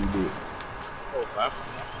how you do it. Oh,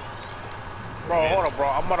 left. Bro, hold up, bro.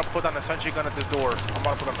 I'm about to put down the sentry gun at this door. Hold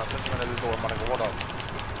up.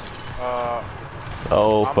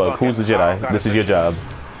 Oh, fuck. Who's the Jedi? This is your job.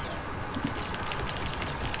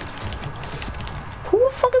 Who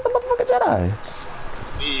the fuck is the motherfucking Jedi?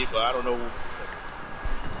 Me, but I don't know.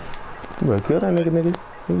 You better kill that nigga.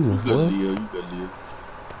 Jesus, You good, boy. Leo. You good, Leo.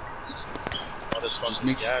 All this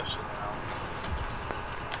fucking gas shit now.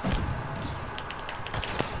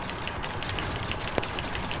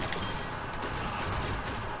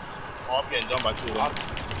 Oh, I'm getting done by 2 of them.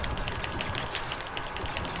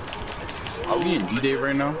 Are we in D-Day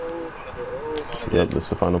right now? Yep, this is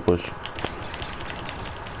the final push.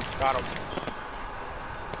 Got him.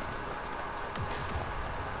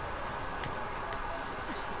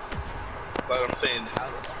 Like I'm saying,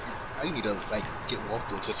 how you need to like get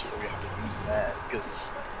walked into this area how to use that,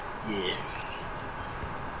 because yeah.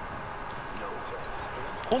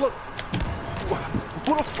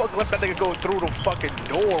 Who the fuck let that nigga go through the fucking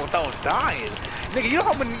door without dying? Nigga, you know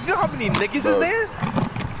how many niggas is there?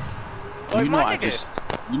 Like,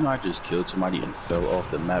 You know I just killed somebody and fell off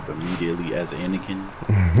the map immediately as Anakin.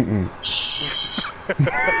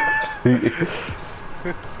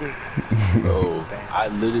 Bro, I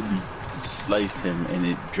literally sliced him and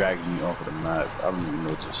it dragged me off of the map. I don't even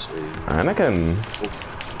know what to say. Anakin.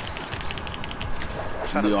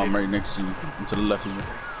 Leo, I'm right next to you. I'm to the left of you.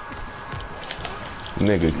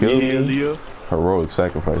 Nigga, kill me. Leo. Heroic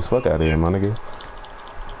sacrifice. Fuck out of here, my nigga.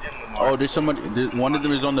 Oh, there's somebody. One of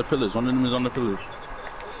them is on the pillars. One of them is on the pillars.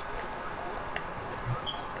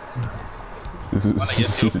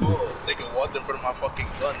 Nigga walked in front of my fucking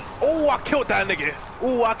gun. Oh, I killed that nigga.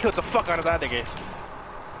 Oh, I killed the fuck out of that nigga.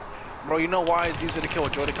 Bro, you know why it's easier to kill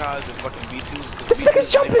Joy-Cons than fucking B2s? This nigga's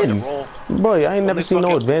jumping! Boy, I ain't never seen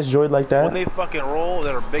no advanced droid like that. When they fucking roll,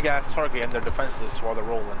 they're a big ass target and they're defenseless while they're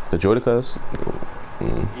rolling. The Joy-Cons?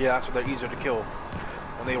 Yeah, that's why they're easier to kill.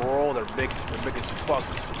 When they roll, they're big as fuck.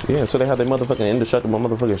 Yeah, so they have their motherfucking indestructible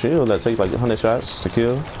motherfucking shield that takes like 100 shots to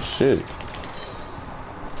kill. Shit.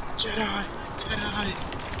 Jedi!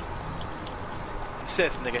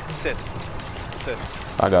 Sith, nigga. Sith.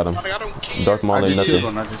 I got him. Darth Maul ain't nothing.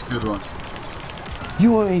 I just killed one.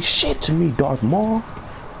 You ain't shit to me, Darth Maul.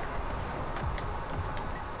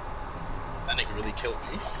 That nigga really killed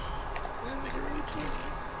me.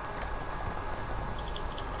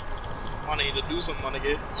 I need to do something, my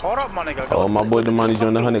nigga. Hold up, my nigga. Oh, my boy Damani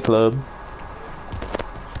joined the 100 Club.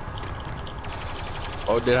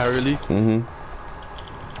 Oh, did I really? Mm-hmm.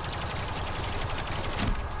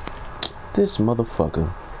 This motherfucker.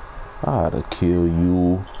 I ought to kill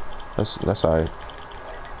you. That's alright.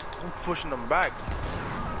 I'm pushing them back.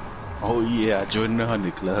 Oh yeah, I joined the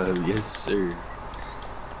 100 Club. Yes, sir.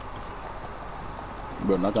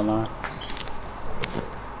 Bro, not gonna lie.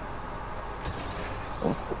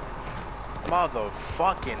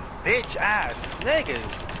 Motherfucking bitch ass niggas.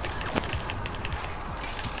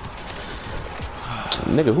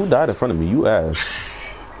 Nigga, who died in front of me? You ass.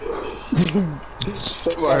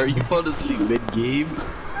 Sorry, you fall asleep mid-game?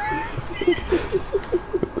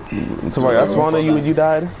 Somebody, I spawned on you and you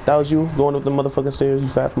died? That was you going up the motherfucking stairs, you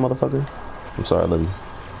fat motherfucker? I'm sorry, I love you.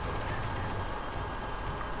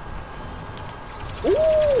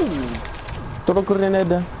 Ooh! Todo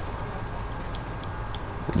grenada.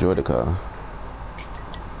 Enjoy the car.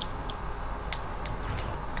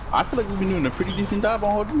 I feel like we've been doing a pretty decent job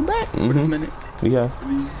on holding them back for this minute. Yeah.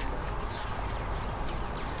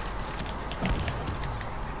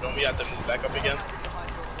 Don't we have to move back up again?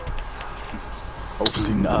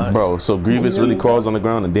 Hopefully not. Bro, so Grievous really crawls on the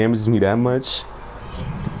ground and damages me that much?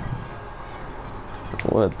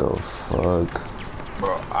 What the fuck?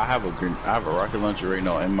 Bro, I have a rocket launcher right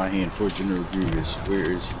now in my hand for General Grievous.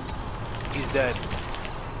 Where is he? He's dead.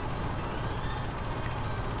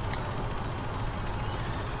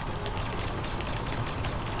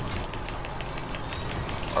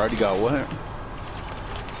 Already got what?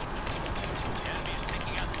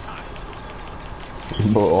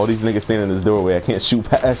 Bro, all these niggas standing in this doorway. I can't shoot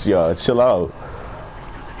past y'all. Chill out.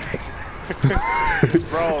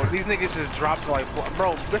 Bro, these niggas just dropped like,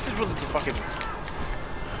 bro, this is really the fucking,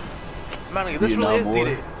 man, nigga, this really is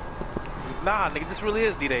D-Day. Nah, nigga, this really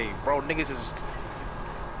is D-Day. Bro, niggas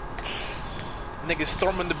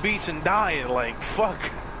storming the beach and dying, like, fuck.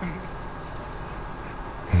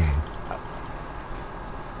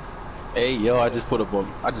 Hey, yo, I just put up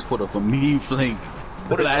a mean flank.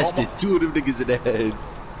 Blasted two of them niggas in the head.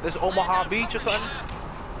 This Omaha Beach or something?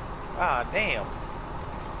 Ah, damn.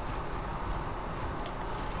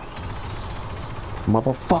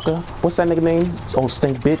 Motherfucker. What's that nigga name? Old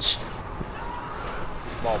stink bitch.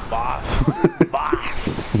 Oh, boss. Boss.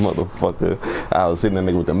 Motherfucker. I was hitting that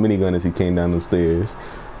nigga with the minigun as he came down the stairs.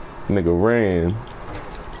 Nigga ran.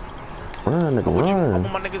 Run, nigga,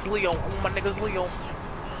 run. My niggas Leo. My niggas Leo.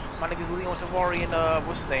 My niggas Leo and Tavari and,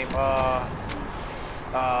 what's his name?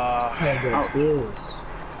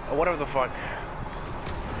 Whatever the fuck.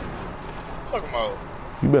 Talking about?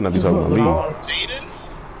 You better not be talking about me. Jaden?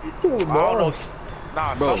 I don't know.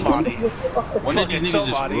 Nah, bro, somebody. One of these niggas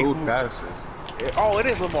just rode past us. Oh, it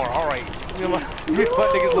is Lamar. All right. You know, my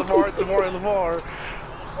niggas Lamar, Tamar, and Lamar.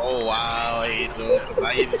 Oh wow, hey, so cause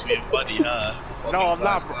I ain't just being funny, huh? No, I'm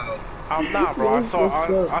not, bro. I'm not, bro.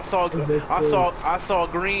 I saw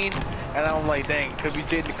green, and I'm like, dang, could be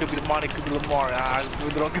Jaden, could be the Monty, could be Lamar. And I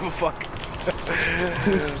really don't give a fuck.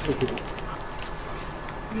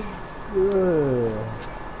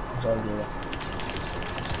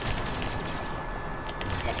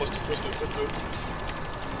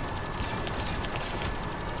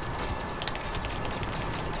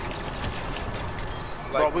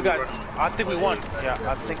 Bro, we got. I think we won. Yeah,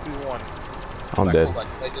 I think we won. I'm dead.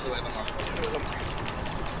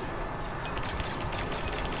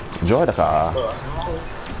 Joy the car.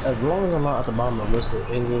 As long as I'm not at the bottom of the list with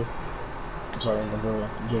injury, sorry,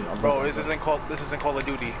 Bro, this isn't Call of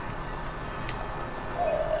Duty.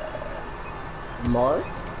 Mark,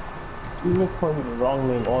 you've been calling me the wrong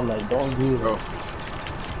name all night. Don't do it. Bro.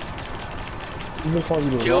 You've been calling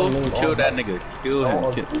me the wrong name all Kill that night. nigga. Kill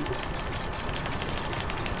him. Kill.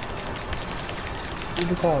 You've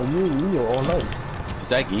been calling you Leo all night. Is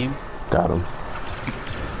that game? Got him.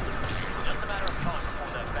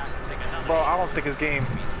 Bro, I don't think it's game.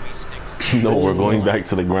 No, we're going back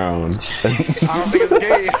to the ground. I don't think it's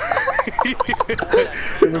game.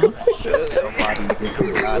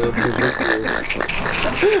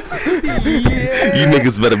 You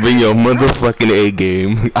niggas better bring your motherfucking A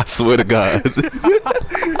game. I swear to God.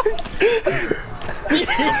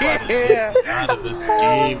 Yeah. Out of this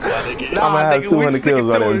game, my nigga. I'ma have nigga, 200 kills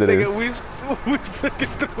by the end of nigga. this. We sticking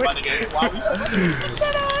through My it. nigga, why we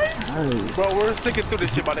smoking? Bro, we're sticking through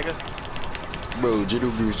this shit, my nigga. Bro,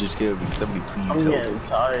 Jitter Bruce just killed me. Somebody please I'm help. getting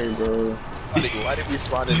tired, bro. My nigga, why did we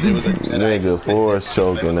spawn in? There was a Jedi. Nigga, just sitting force there.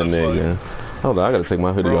 choking the Like, what the nigga. Hold on, I gotta take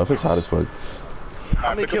my hoodie off. It's hot as fuck. fuck? How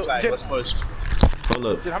many Pick a kills? flag, let's push. Hold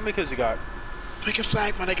up. Dude, how many kills you got? Pick a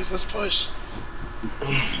flag, my niggas, let's push.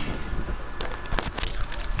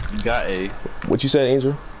 You got A. What you said,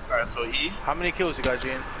 Angel? Alright, so E. How many kills you got,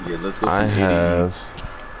 Gene? Yeah, let's go. I have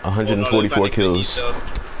 144 kills.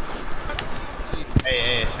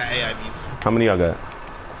 Hey, I mean. How many y'all got?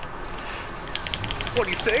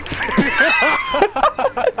 46? Wait, how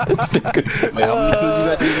many kills you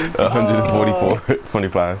got, Jitter? 144,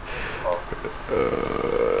 25.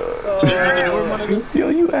 Yo,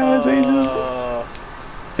 you ass, Angel.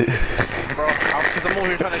 Bro, cause I'm over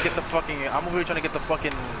here trying to get the fucking,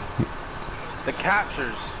 the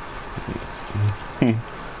captures.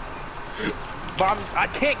 But I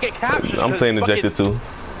can't get captures. I'm 'cause playing fucking- ejected too.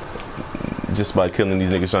 Just by killing these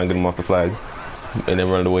niggas trying to get them off the flag. And then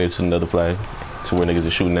running away to another flag. To where niggas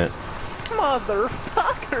are shooting at.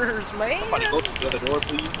 Motherfuckers, man. Somebody go through the other door,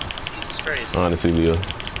 please. Jesus Christ. Honestly, Leo.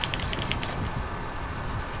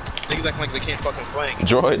 Niggas acting like they can't fucking flank.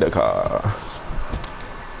 Droid the car.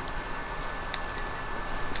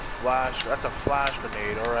 Flash, that's a flash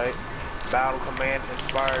grenade, alright. Battle command,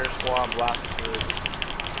 inspired, squad, blaster.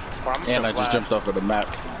 And I just jumped off of the map.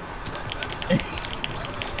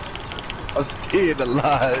 I'm staying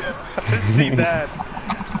alive. I see that.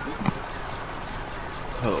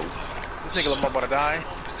 Oh. This nigga Lamar about to die.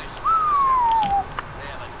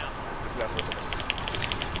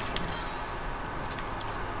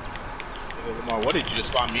 Nigga, Lamar, what did you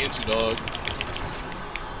just spawn me into, dog?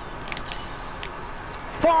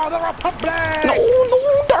 For the Republic! No,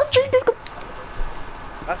 Darcy!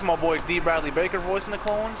 That's my boy D. Bradley Baker voice in the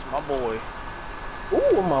clones. My boy.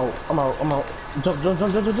 Ooh, I'm out. Jump.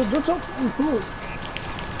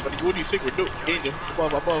 What do you think we're doing? Angel,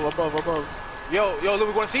 above. Yo, look,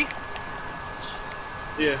 we going to see?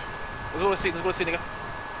 Yeah. Let's go see, nigga.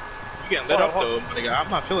 You getting lit up, though, my nigga. I'm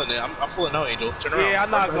not feeling it. I'm pulling out, Angel. Turn around. Yeah,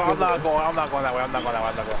 I'm not going that way. I'm not going that way. I'm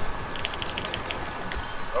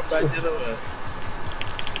back the other way.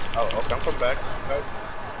 Oh, okay, I'm coming back.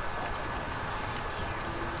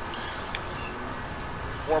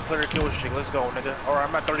 Four player kill streak. Let's go, nigga. Alright,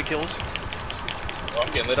 I'm at 30 kills. Oh,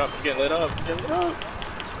 I'm getting lit up.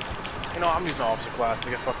 You know, I'm using officer class,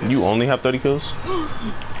 nigga. Fuck this. You only have 30 kills?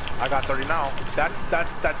 I got 30 now. That's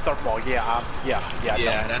start ball. Yeah, yeah.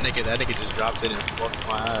 Yeah, that nigga just dropped in and fucked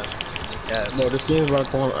my ass. No, this game's about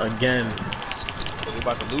to go on again. We're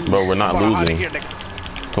about to lose. Bro, we're not Come on, outta losing. here,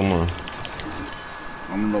 nigga. Come on.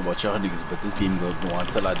 I don't know about y'all niggas, but this game gonna go on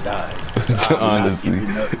until I die.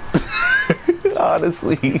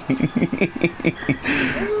 Honestly.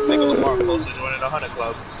 Nigga Lamar close to joining the 100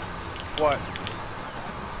 Club. What?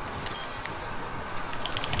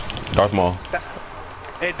 Darth Maul.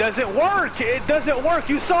 It doesn't work.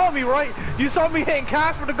 You saw me, right? You saw me hitting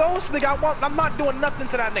cash for the ghost, nigga. I'm not doing nothing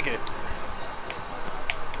to that nigga.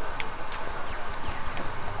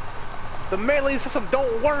 The melee system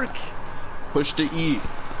don't work. Push the E.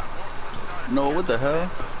 No, what the hell?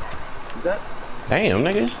 Is that? Damn,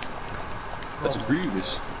 nigga. That's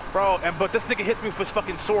grievous. Bro, but this nigga hits me with his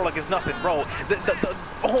fucking sword like it's nothing, bro.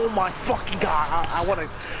 Oh my fucking god, I wanna...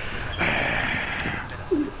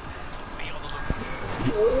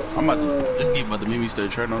 I'm about to, this game about to make me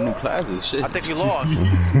start trying on new classes, shit. I think we lost.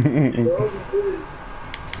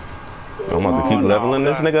 I'm about to keep leveling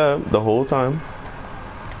this nigga up the whole time.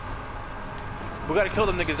 We gotta kill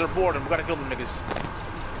them niggas, they're bored, and we gotta kill them niggas.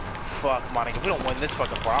 Fuck, my nigga, if we don't win this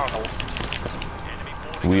fucking part, I don't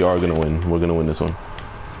know. We are gonna win. We're gonna win this one.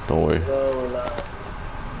 Don't worry. No, we're not.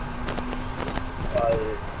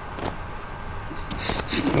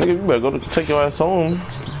 Nigga, you better go take your ass home.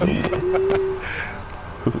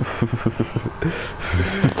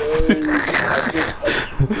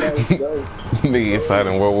 Nigga inside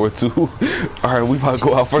in World War II. Alright, we about to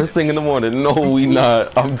go out first thing in the morning. No, we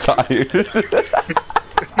not. I'm tired. You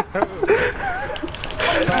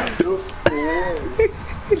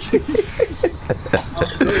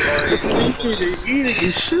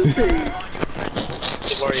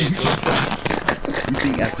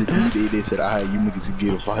think after 3 days they said, alright, you niggas can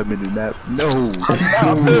get a 5-minute nap? No.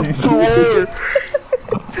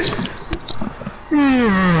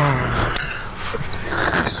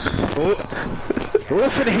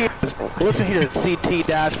 Listen here,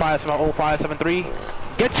 CT-50573.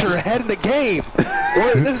 Get your head in the game.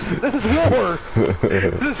 This is war.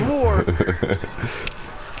 This is war.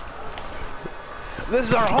 This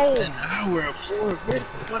is our home. An hour and 4 minutes.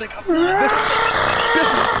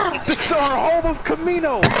 This is our home of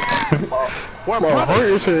Camino. We're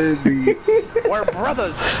brothers. We're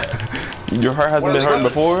brothers. Your heart hasn't been hurt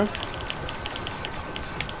before?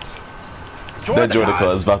 That Jordan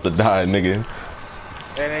Club's about to die, nigga.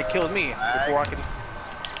 And it killed me before I could.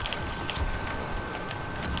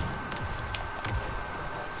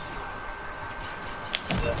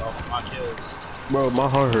 My kills. Bro, my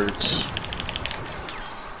heart hurts.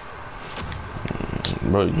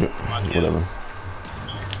 Bro, whatever.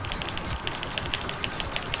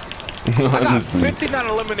 I got 59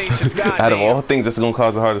 eliminations, goddamn. Out of all things that's gonna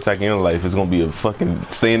cause a heart attack in your life, it's gonna be a fucking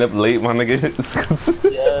staying up late, my nigga.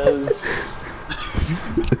 Yes.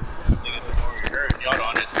 Niggas are already hurt. Y'all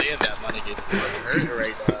don't understand that, my nigga. It's hurt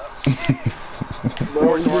right now.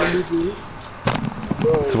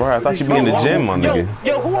 Tomorrow, I thought you'd be in the gym, my nigga.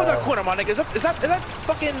 Yo, who on that corner, my nigga? Is that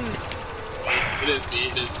fucking?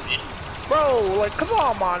 It is me. Bro, like, come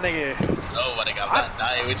on, my nigga. No, my nigga, I'm not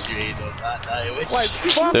dying with you, Angel. I'm not dying with Like,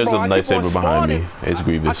 you. fuck, There's bro, a lightsaber behind me. It's I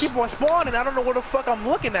Grievous. keep on spawning. I don't know what the fuck I'm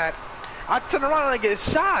looking at. I turn around and I get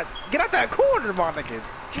shot. Get out that corner, my nigga.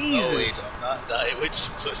 Jesus. No, Angel, I'm not dying with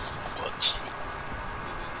you, pussy. Fuck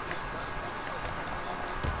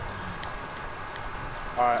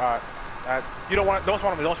you. Alright. You don't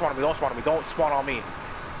spawn on me. Don't spawn on me.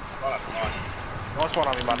 Fuck, man. Don't spawn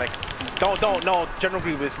on me, my nigga. No, General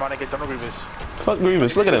Grievous, my nigga, General Grievous. Fuck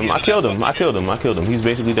Grievous, look at him. I killed him. He's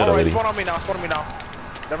basically dead already. Spawn on me now.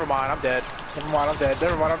 Never mind, I'm dead. Never mind, I'm dead.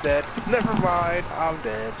 I'm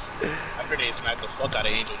dead. I grenade smacked the fuck out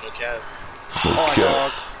of Angel, no cap. Oh,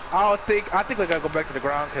 dog. I think we gotta go back to the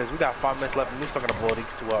ground because we got 5 minutes left and we're still gonna blow these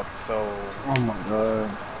two up, so... Oh my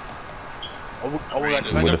god.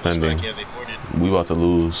 We're defending. We about to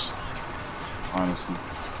lose. Honestly.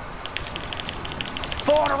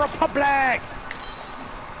 For the Republic!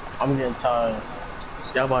 I'm getting tired.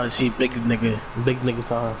 Y'all about to see big nigga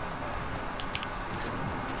time.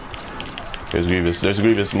 There's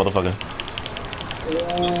Grievous, motherfucker.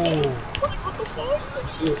 Oh. What the fuck?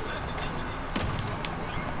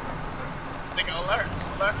 Nigga, alert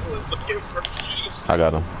was looking for me. I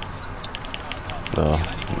got him. No,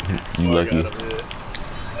 you lucky.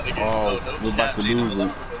 Oh, we're about to lose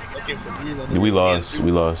it. We lost.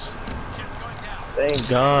 Thank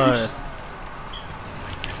God.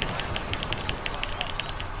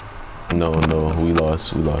 No, we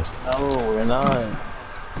lost. No, we're not.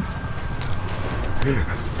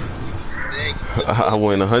 I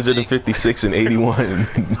win 156 and 81.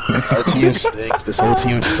 Our team stinks. This whole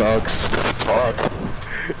team sucks. Fuck.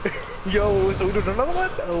 Yo, so we doing another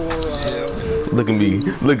one? Look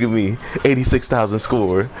at me. 86,000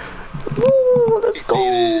 score. Woo, let's go.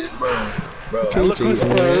 Bro, Look who's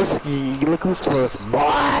first.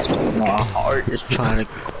 What? My heart is trying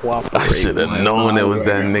to cooperate. I should have known it was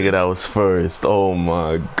that nigga that was first. Oh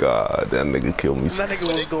my god, that nigga killed me. That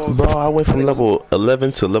nigga was going. Bro, I went from level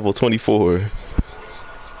 11 to level 24.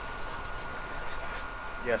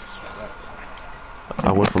 Yes.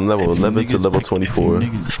 I went from level 11 to level 24. If you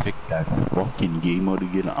niggas pick that fucking game mode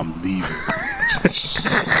again, I'm leaving.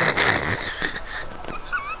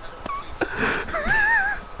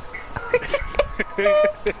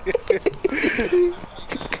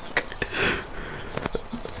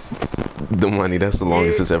 The money, that's the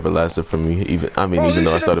longest it's ever lasted for me. Even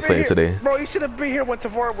though I started playing today. Bro, you should have been here when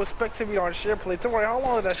Tavara was spectating me on share play. Tavara, how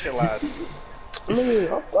long did that shit last?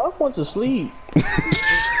 Nigga, I went to sleep.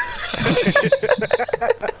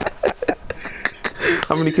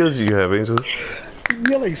 How many kills do you have, Angel? You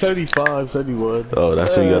got like 75, 71. Oh,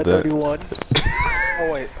 that's who you got that. 31.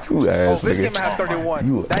 Oh wait. You ass This nigga. game had 31.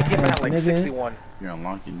 You That game had like nigga. 61. You're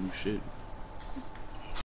unlocking new shit.